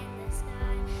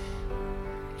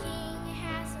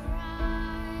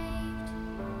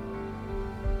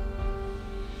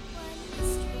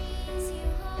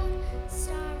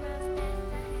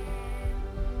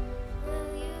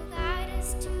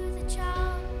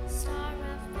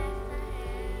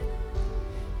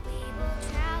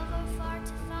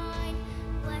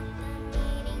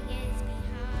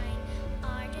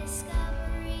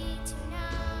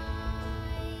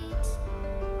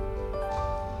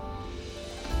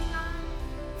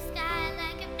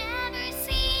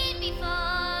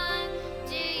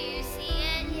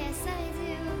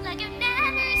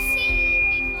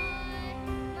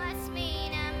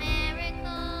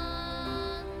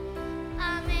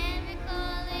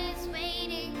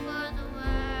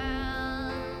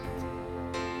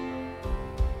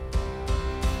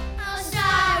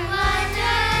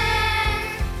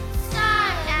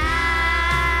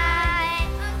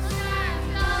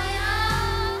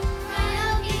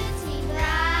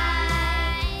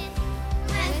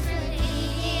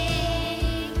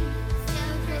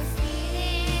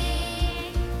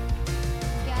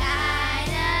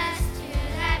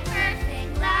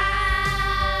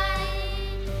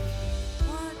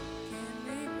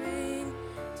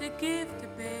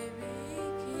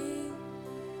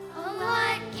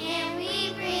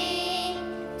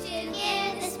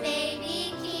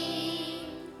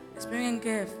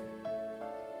gift.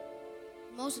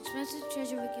 Most expensive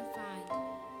treasure we can find.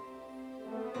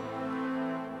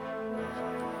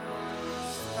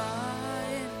 Star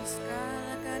in the sky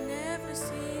like I never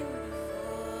seen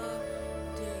before.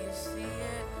 Do you see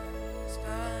it?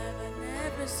 Star like I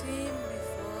never seen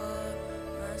before.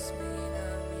 Must mean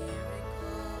a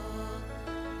miracle.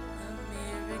 A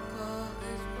miracle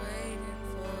is waiting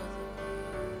for the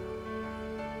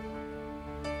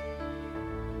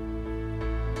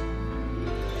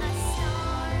A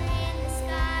star in the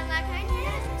sky like I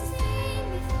never seen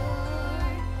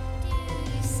before. Do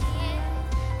you see it?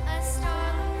 A star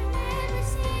like I never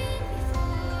seen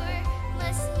before.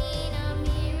 Must mean a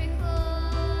miracle.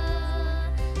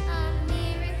 A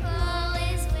miracle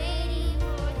is waiting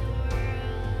for the world.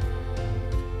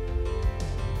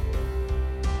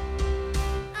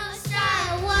 A star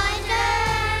of wonder,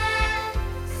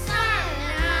 star of the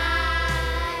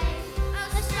night.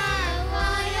 A star of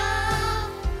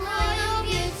royal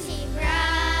beauty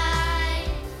bright.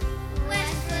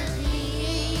 Westward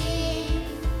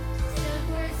leading,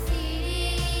 silver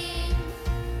seeding.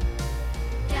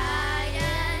 Guide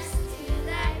us to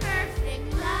that perfect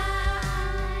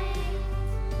light.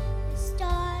 A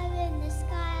star in the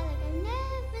sky like I've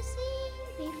never seen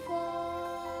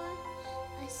before.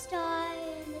 A star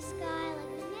in the sky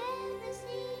like I've never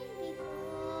seen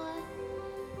before.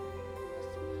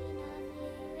 Must mean a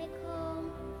miracle.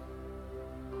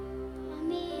 A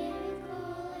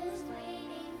miracle is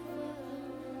waiting for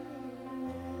the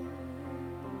world.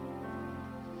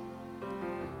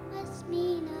 Must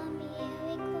mean a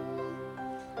miracle.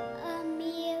 A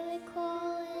miracle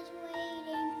is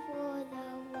waiting for the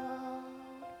world.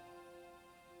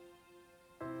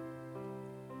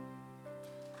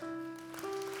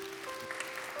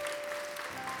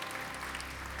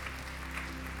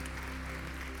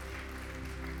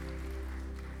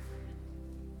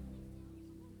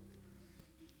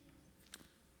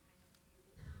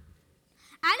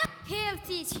 I don't care if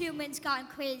these humans gone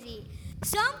crazy.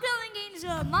 Some glowing angels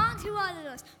are among two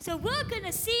others, so we're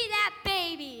gonna see that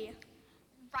baby.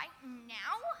 Right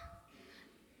now?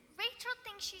 Rachel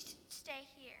thinks she should stay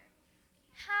here.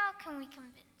 How can we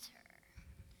convince her?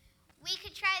 We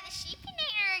could try the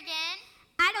sheepinator again.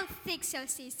 I don't think so,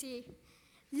 Cece.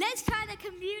 Let's try to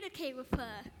communicate with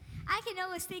her. I can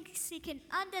always think she can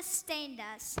understand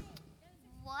us.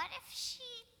 What if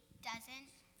she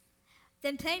doesn't?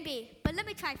 Then plan B, but let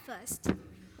me try first.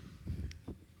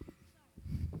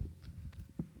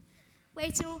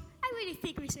 Rachel, I really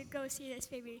think we should go see this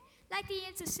baby. Like the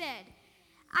answer said,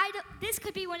 this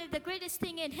could be one of the greatest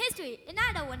things in history, and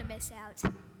I don't want to miss out.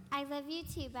 I love you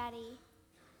too, buddy.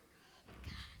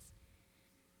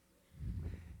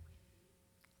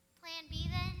 Plan B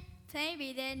then? Plan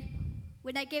B then.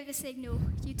 When I give the signal,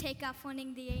 you take off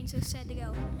running the angel said to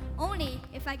go. Only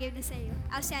if I give the signal,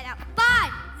 I'll shout out,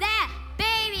 "Find that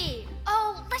baby!"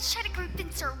 Oh, let's try to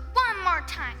convince her one more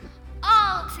time.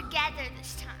 All together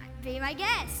this time. Be my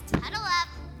guest. Huddle up.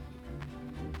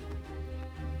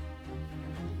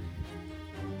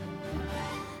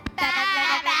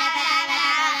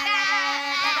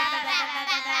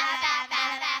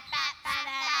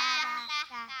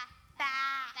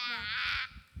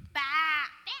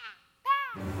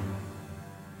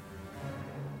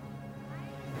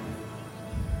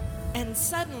 And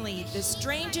suddenly, the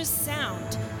strangest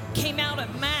sound came out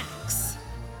of Max.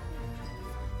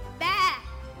 Bah,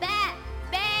 bah,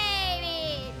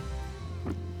 baby!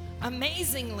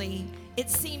 Amazingly, it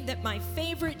seemed that my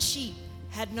favorite sheep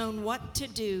had known what to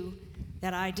do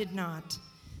that I did not.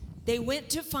 They went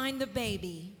to find the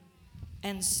baby,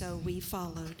 and so we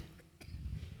followed.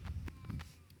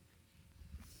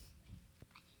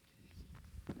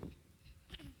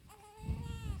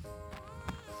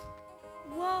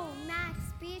 Whoa, Max,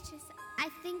 Beatrice, I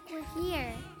think we're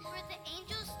here. Where the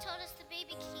angels told us the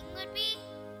baby king would be?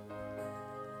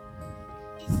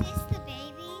 Is this the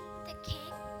baby? The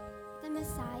king? The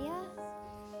Messiah?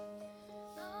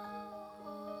 Oh,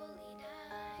 holy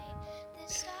night, the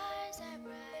stars are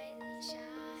brightly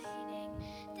shining.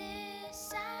 This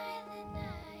silent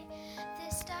night, the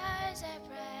stars are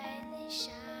brightly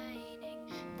shining.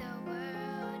 The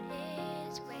world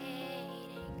is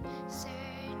waiting,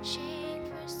 searching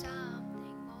for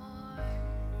something more.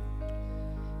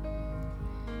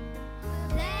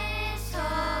 This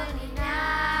whole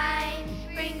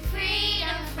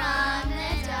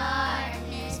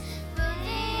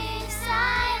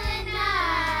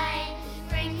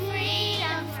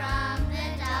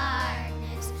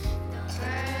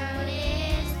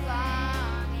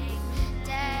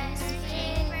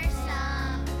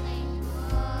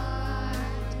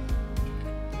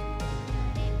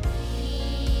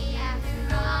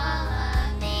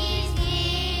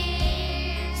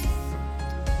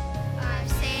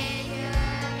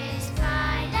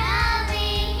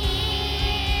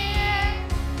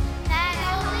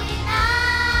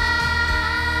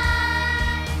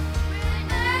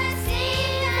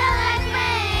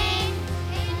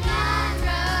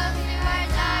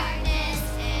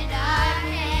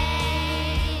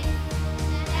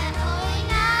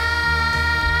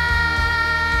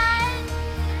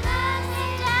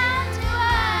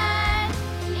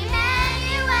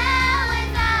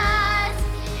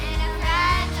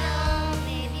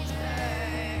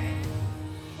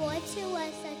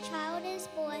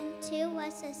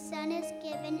us a son is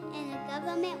given, and the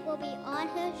government will be on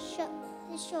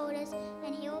his shoulders,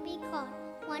 and he will be called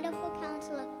Wonderful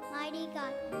Counselor, Mighty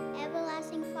God,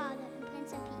 Everlasting Father, and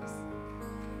Prince of Peace.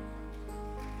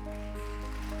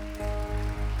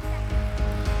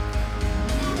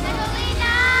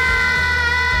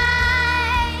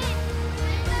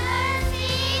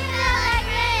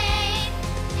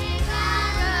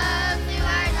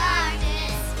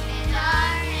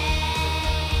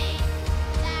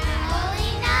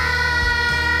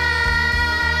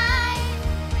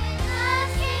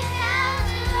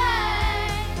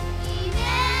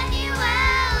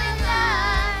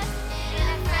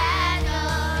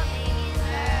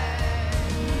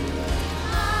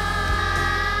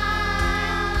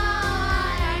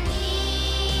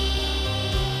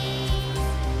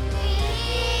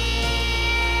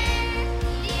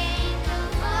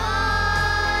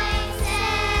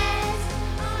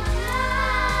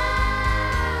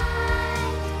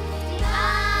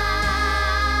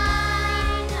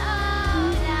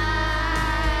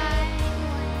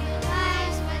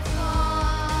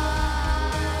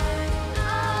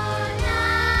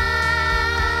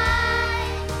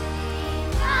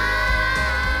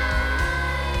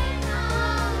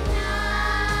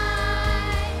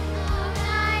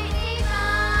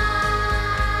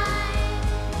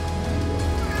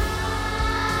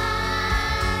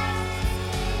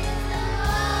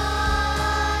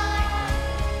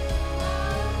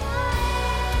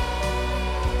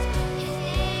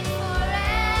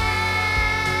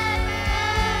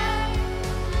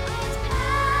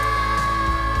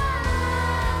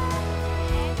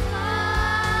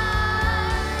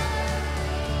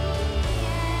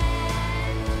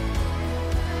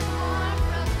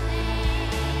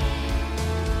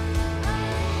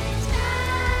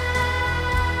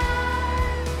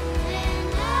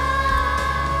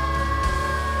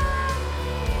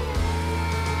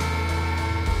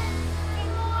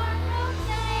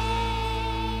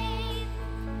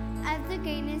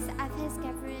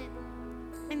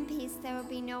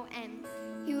 No end.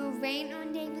 He will reign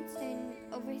on David's throne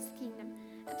over his kingdom,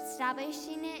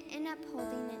 establishing it and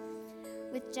upholding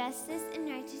it with justice and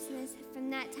righteousness from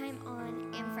that time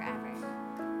on and forever.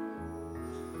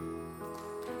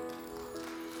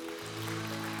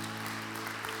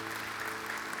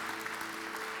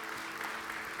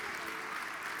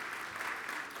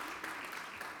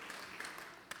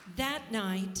 That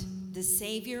night, the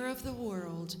Savior of the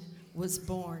world was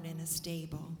born in a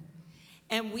stable.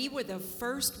 And we were the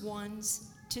first ones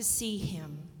to see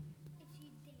him.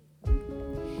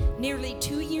 Nearly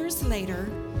 2 years later,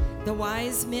 the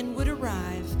wise men would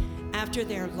arrive after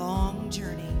their long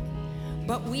journey.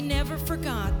 But we never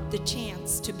forgot the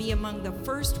chance to be among the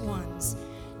first ones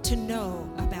to know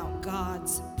about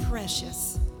God's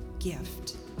precious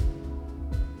gift.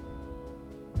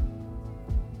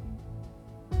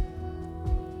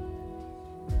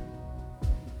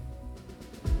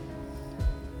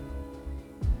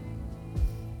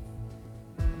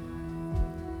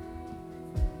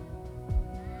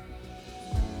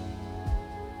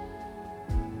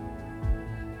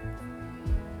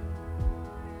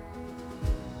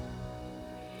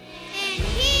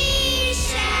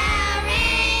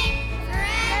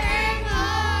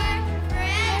 Forevermore,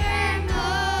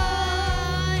 forevermore.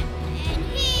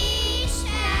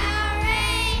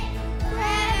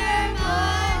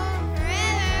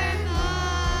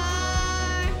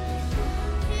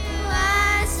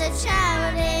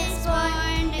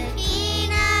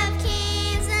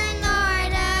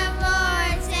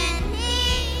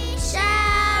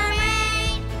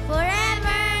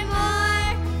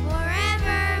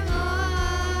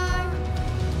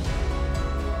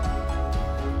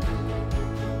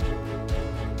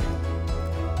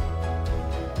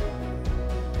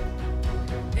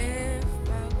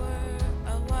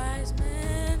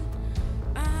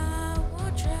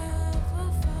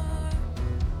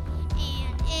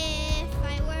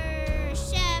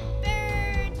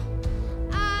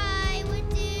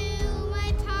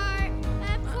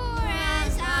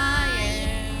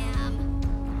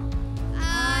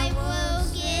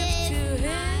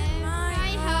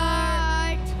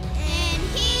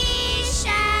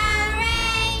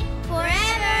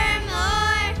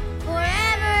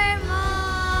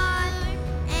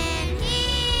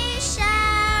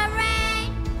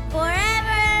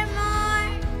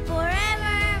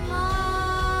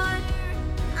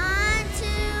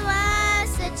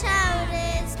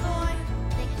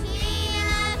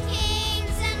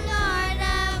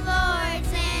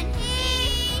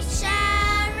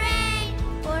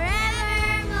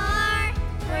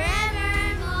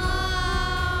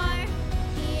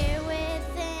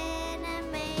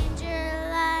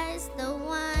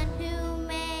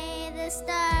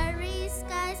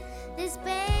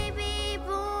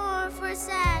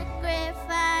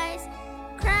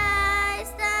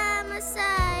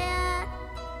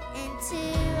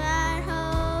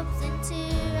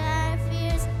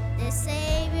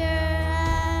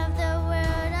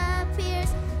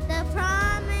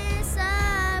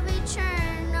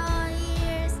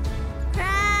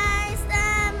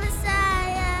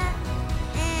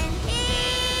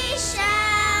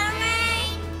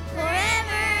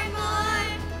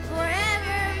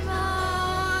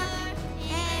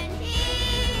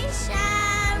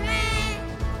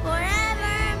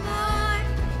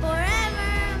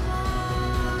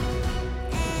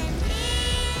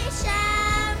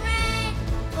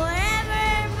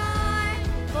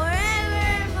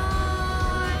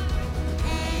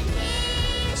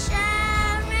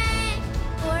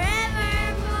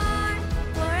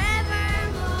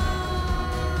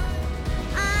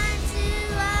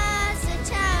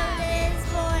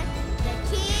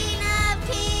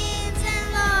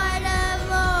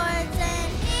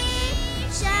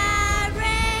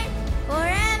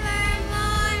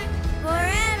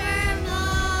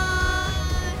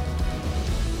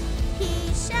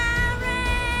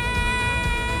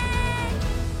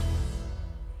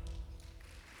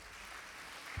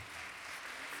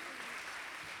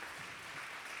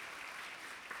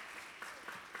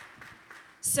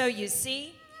 So you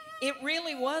see, it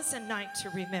really was a night to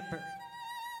remember.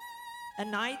 A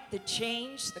night that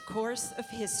changed the course of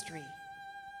history.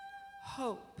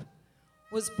 Hope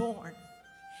was born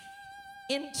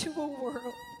into a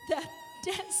world that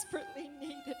desperately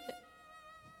needed it.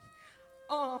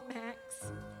 Oh,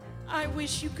 Max, I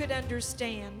wish you could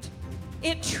understand.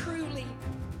 It truly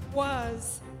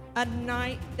was a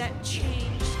night that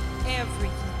changed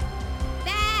everything.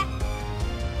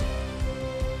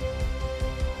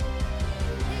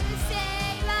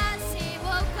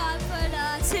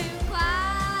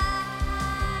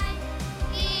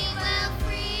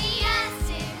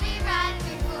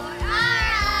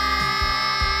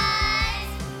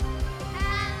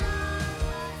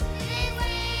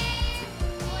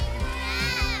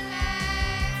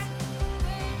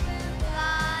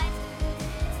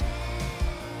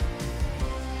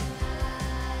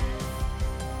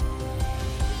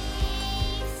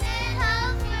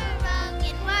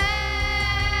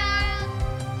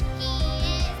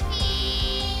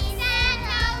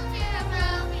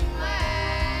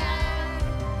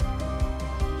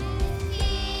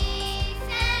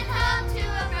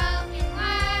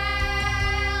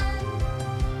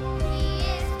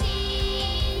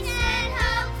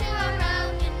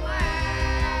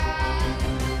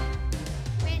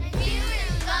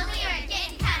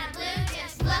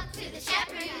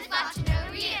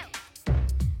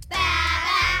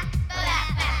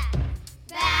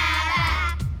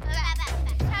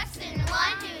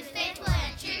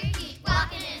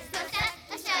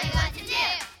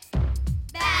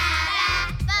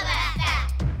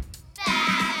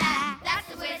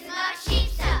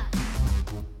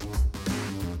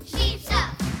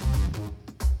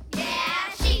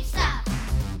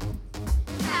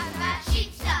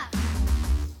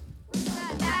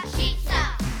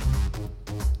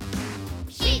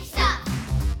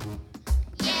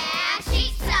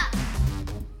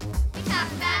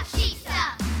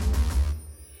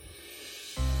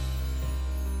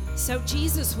 So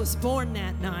Jesus was born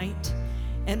that night,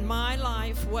 and my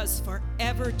life was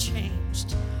forever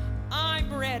changed.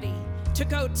 I'm ready to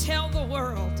go tell the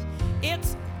world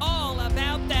it's all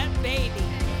about that baby.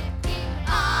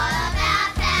 All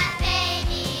about that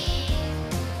baby.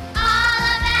 All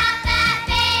about that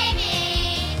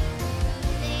baby.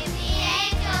 Believe the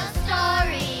angel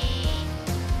story.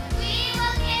 We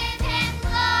will give him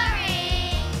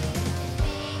glory. This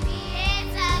baby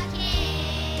is a king.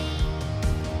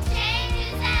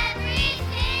 Changes everything.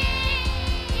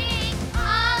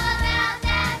 All about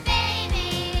that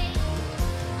baby.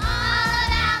 All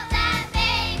about that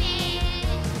baby.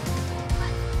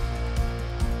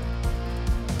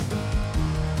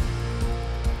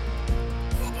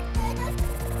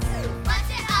 What's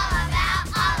it all about?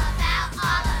 All about,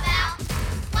 all about.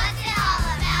 What's it all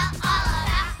about? All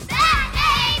about that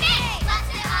baby.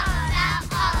 What's it all about?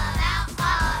 All about,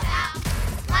 all about.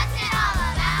 What's it all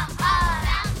about? All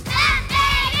about that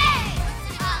baby. What's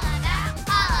it all about?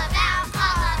 All about,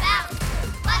 all about.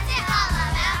 What's it all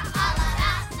about? All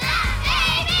about that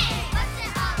baby. What's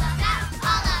it all about?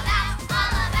 All about,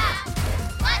 all about.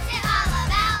 What's it all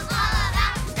about? All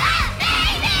about that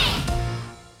baby.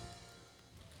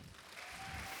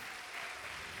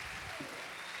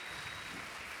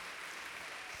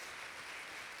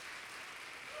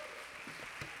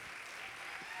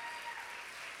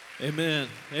 Amen.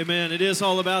 Amen. It is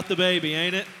all about the baby,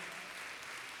 ain't it?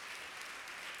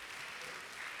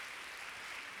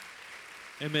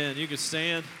 Amen. You can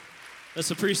stand.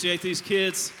 Let's appreciate these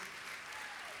kids.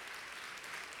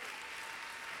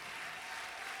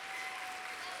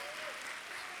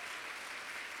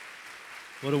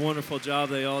 What a wonderful job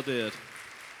they all did.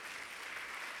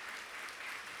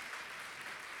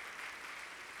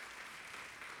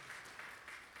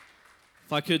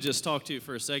 If I could just talk to you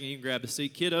for a second, you can grab a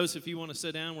seat. Kiddos, if you want to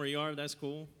sit down where you are, that's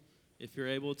cool, if you're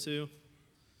able to.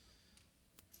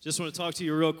 Just want to talk to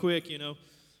you real quick. You know,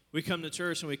 we come to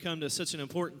church and we come to such an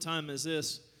important time as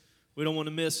this. We don't want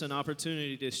to miss an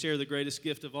opportunity to share the greatest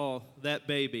gift of all, that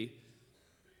baby.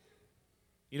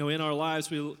 You know, in our lives,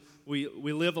 we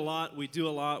live a lot, we do a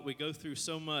lot, we go through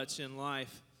so much in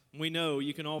life. We know,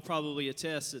 you can all probably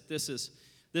attest that this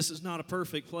is not a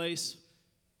perfect place.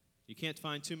 You can't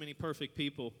find too many perfect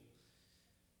people.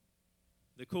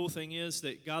 The cool thing is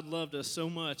that God loved us so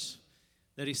much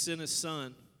that he sent his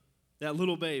son, that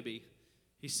little baby.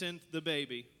 He sent the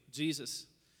baby, Jesus,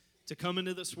 to come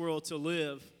into this world, to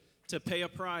live, to pay a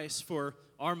price for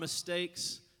our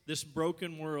mistakes, this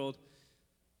broken world.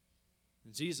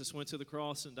 And Jesus went to the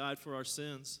cross and died for our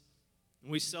sins.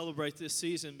 And we celebrate this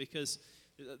season because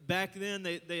back then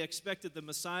they expected the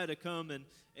Messiah to come and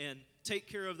take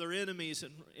care of their enemies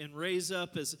and raise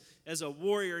up as a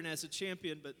warrior and as a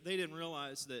champion, but they didn't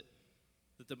realize that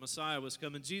the Messiah was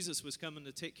coming. Jesus was coming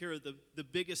to take care of the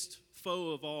biggest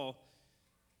foe of all,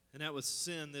 and that was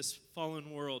sin, this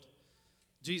fallen world.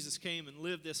 Jesus came and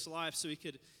lived this life so he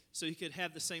could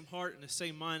have the same heart and the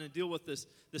same mind and deal with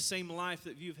the same life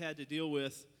that you've had to deal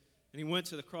with. And he went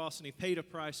to the cross and he paid a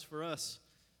price for us,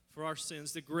 for our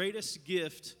sins. The greatest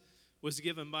gift was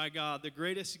given by God. The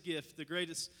greatest gift, the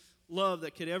greatest love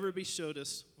that could ever be showed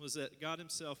us was that God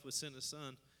himself would send his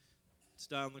son to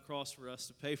die on the cross for us,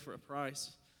 to pay for a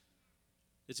price.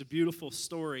 It's a beautiful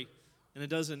story, and it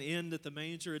doesn't end at the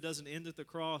manger. It doesn't end at the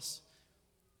cross.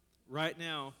 Right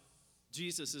now,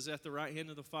 Jesus is at the right hand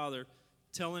of the Father,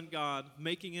 telling God,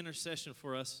 making intercession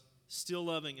for us, still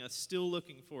loving us, still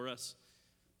looking for us.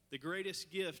 The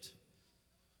greatest gift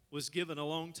was given a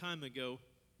long time ago,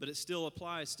 but it still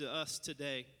applies to us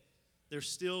today. There's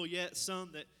still yet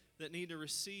some that need to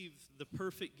receive the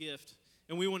perfect gift,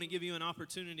 and we want to give you an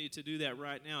opportunity to do that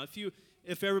right now.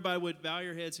 If everybody would bow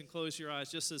your heads and close your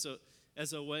eyes, just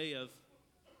as a way of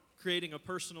creating a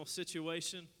personal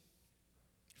situation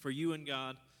for you and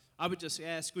God, I would just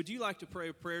ask, would you like to pray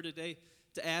a prayer today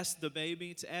to ask the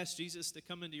baby, to ask Jesus to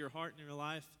come into your heart and your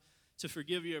life, to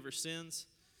forgive you of your sins,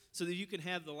 so that you can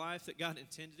have the life that God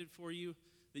intended for you,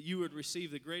 that you would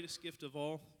receive the greatest gift of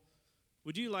all?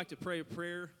 Would you like to pray a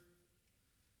prayer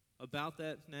about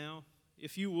that now?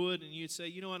 If you would, and you'd say,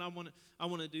 you know what, I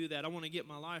want to do that. I want to get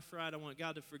my life right. I want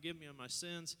God to forgive me of my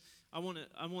sins. I want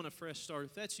a fresh start.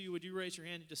 If that's you, would you raise your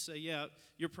hand and just say, yeah,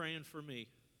 you're praying for me?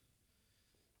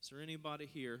 Is there anybody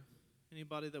here?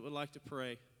 Anybody that would like to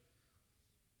pray?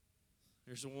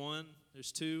 There's one.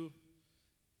 There's two.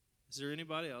 Is there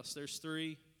anybody else? There's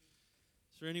three.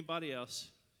 Is there anybody else?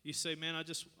 You say, man, I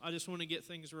just want to get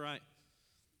things right.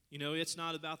 You know, it's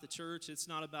not about the church. It's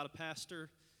not about a pastor.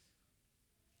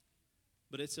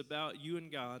 But it's about you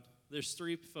and God. There's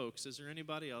three folks. Is there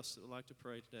anybody else that would like to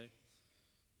pray today?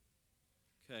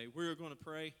 Okay, we're going to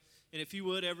pray. And if you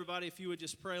would, everybody, if you would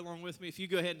just pray along with me. If you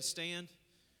go ahead and stand,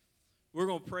 we're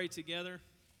going to pray together.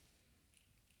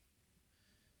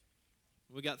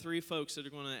 We got three folks that are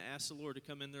going to ask the Lord to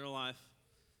come in their life.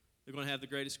 They're going to have the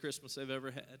greatest Christmas they've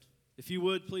ever had. If you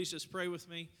would, please just pray with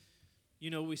me. You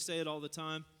know, we say it all the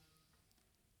time.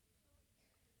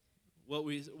 What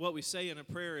we say in a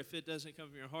prayer, if it doesn't come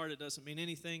from your heart, it doesn't mean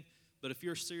anything. But if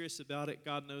you're serious about it,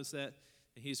 God knows that,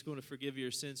 and he's going to forgive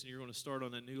your sins, and you're going to start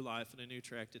on a new life and a new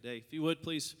track today. If you would,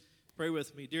 please pray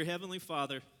with me. Dear Heavenly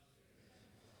Father,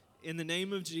 in the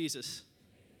name of Jesus,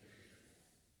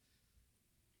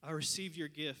 I receive your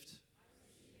gift,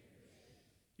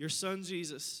 your son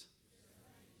Jesus,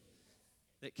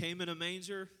 that came in a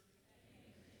manger,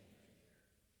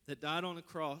 that died on a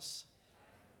cross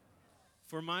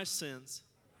for my sins.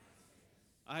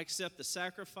 I accept the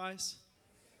sacrifice,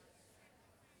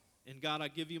 and God, I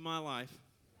give you my life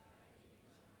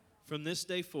from this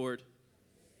day forward.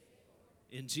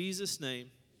 In Jesus'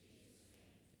 name,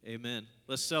 amen.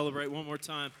 Let's celebrate one more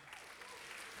time.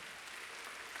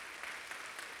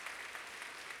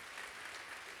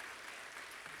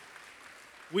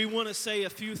 We want to say a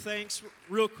few thanks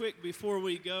real quick before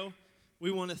we go.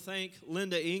 We want to thank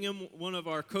Linda Ingham, one of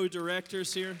our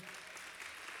co-directors here.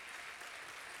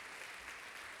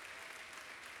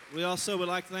 We also would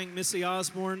like to thank Missy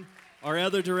Osborne, our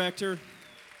other director.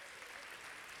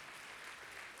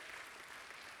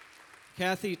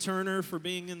 Kathy Turner for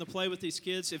being in the play with these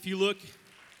kids. If you look,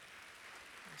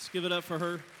 let's give it up for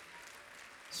her.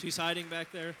 She's hiding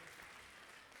back there.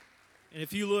 And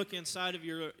if you look inside of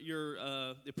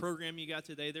the program you got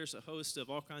today, there's a host of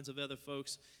all kinds of other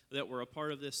folks that were a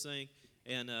part of this thing.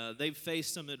 And they've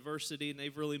faced some adversity, and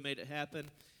they've really made it happen.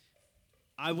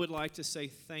 I would like to say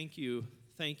thank you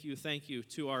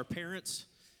to our parents,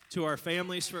 to our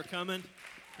families for coming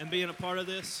and being a part of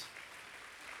this.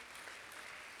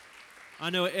 I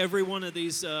know every one of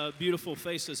these beautiful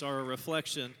faces are a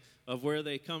reflection of where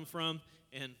they come from.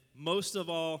 And most of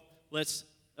all, let's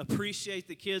appreciate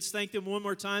the kids. Thank them one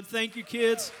more time. Thank you,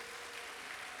 kids.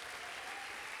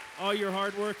 All your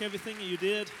hard work, everything that you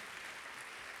did.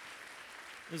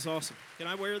 This is awesome. Can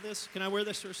I wear this? Can I wear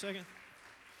this for a second?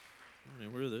 I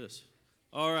mean, wear this.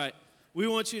 All right. We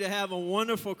want you to have a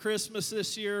wonderful Christmas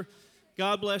this year.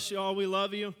 God bless you all. We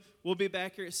love you. We'll be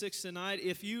back here at 6 tonight.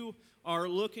 If you are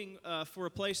looking for a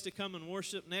place to come and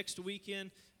worship next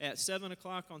weekend at 7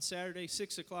 o'clock on Saturday,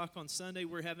 6 o'clock on Sunday,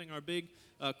 we're having our big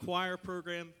choir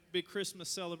program, big Christmas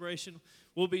celebration.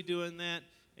 We'll be doing that,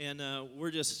 and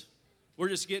we're just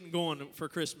getting going for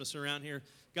Christmas around here.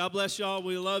 God bless y'all.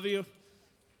 We love you.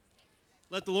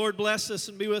 Let the Lord bless us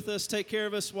and be with us, take care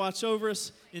of us, watch over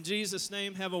us. In Jesus'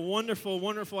 name, have a wonderful,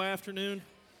 wonderful afternoon.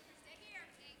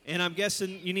 And I'm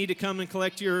guessing you need to come and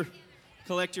collect your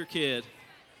kid.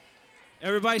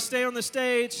 Everybody stay on the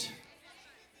stage.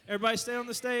 Everybody stay on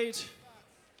the stage.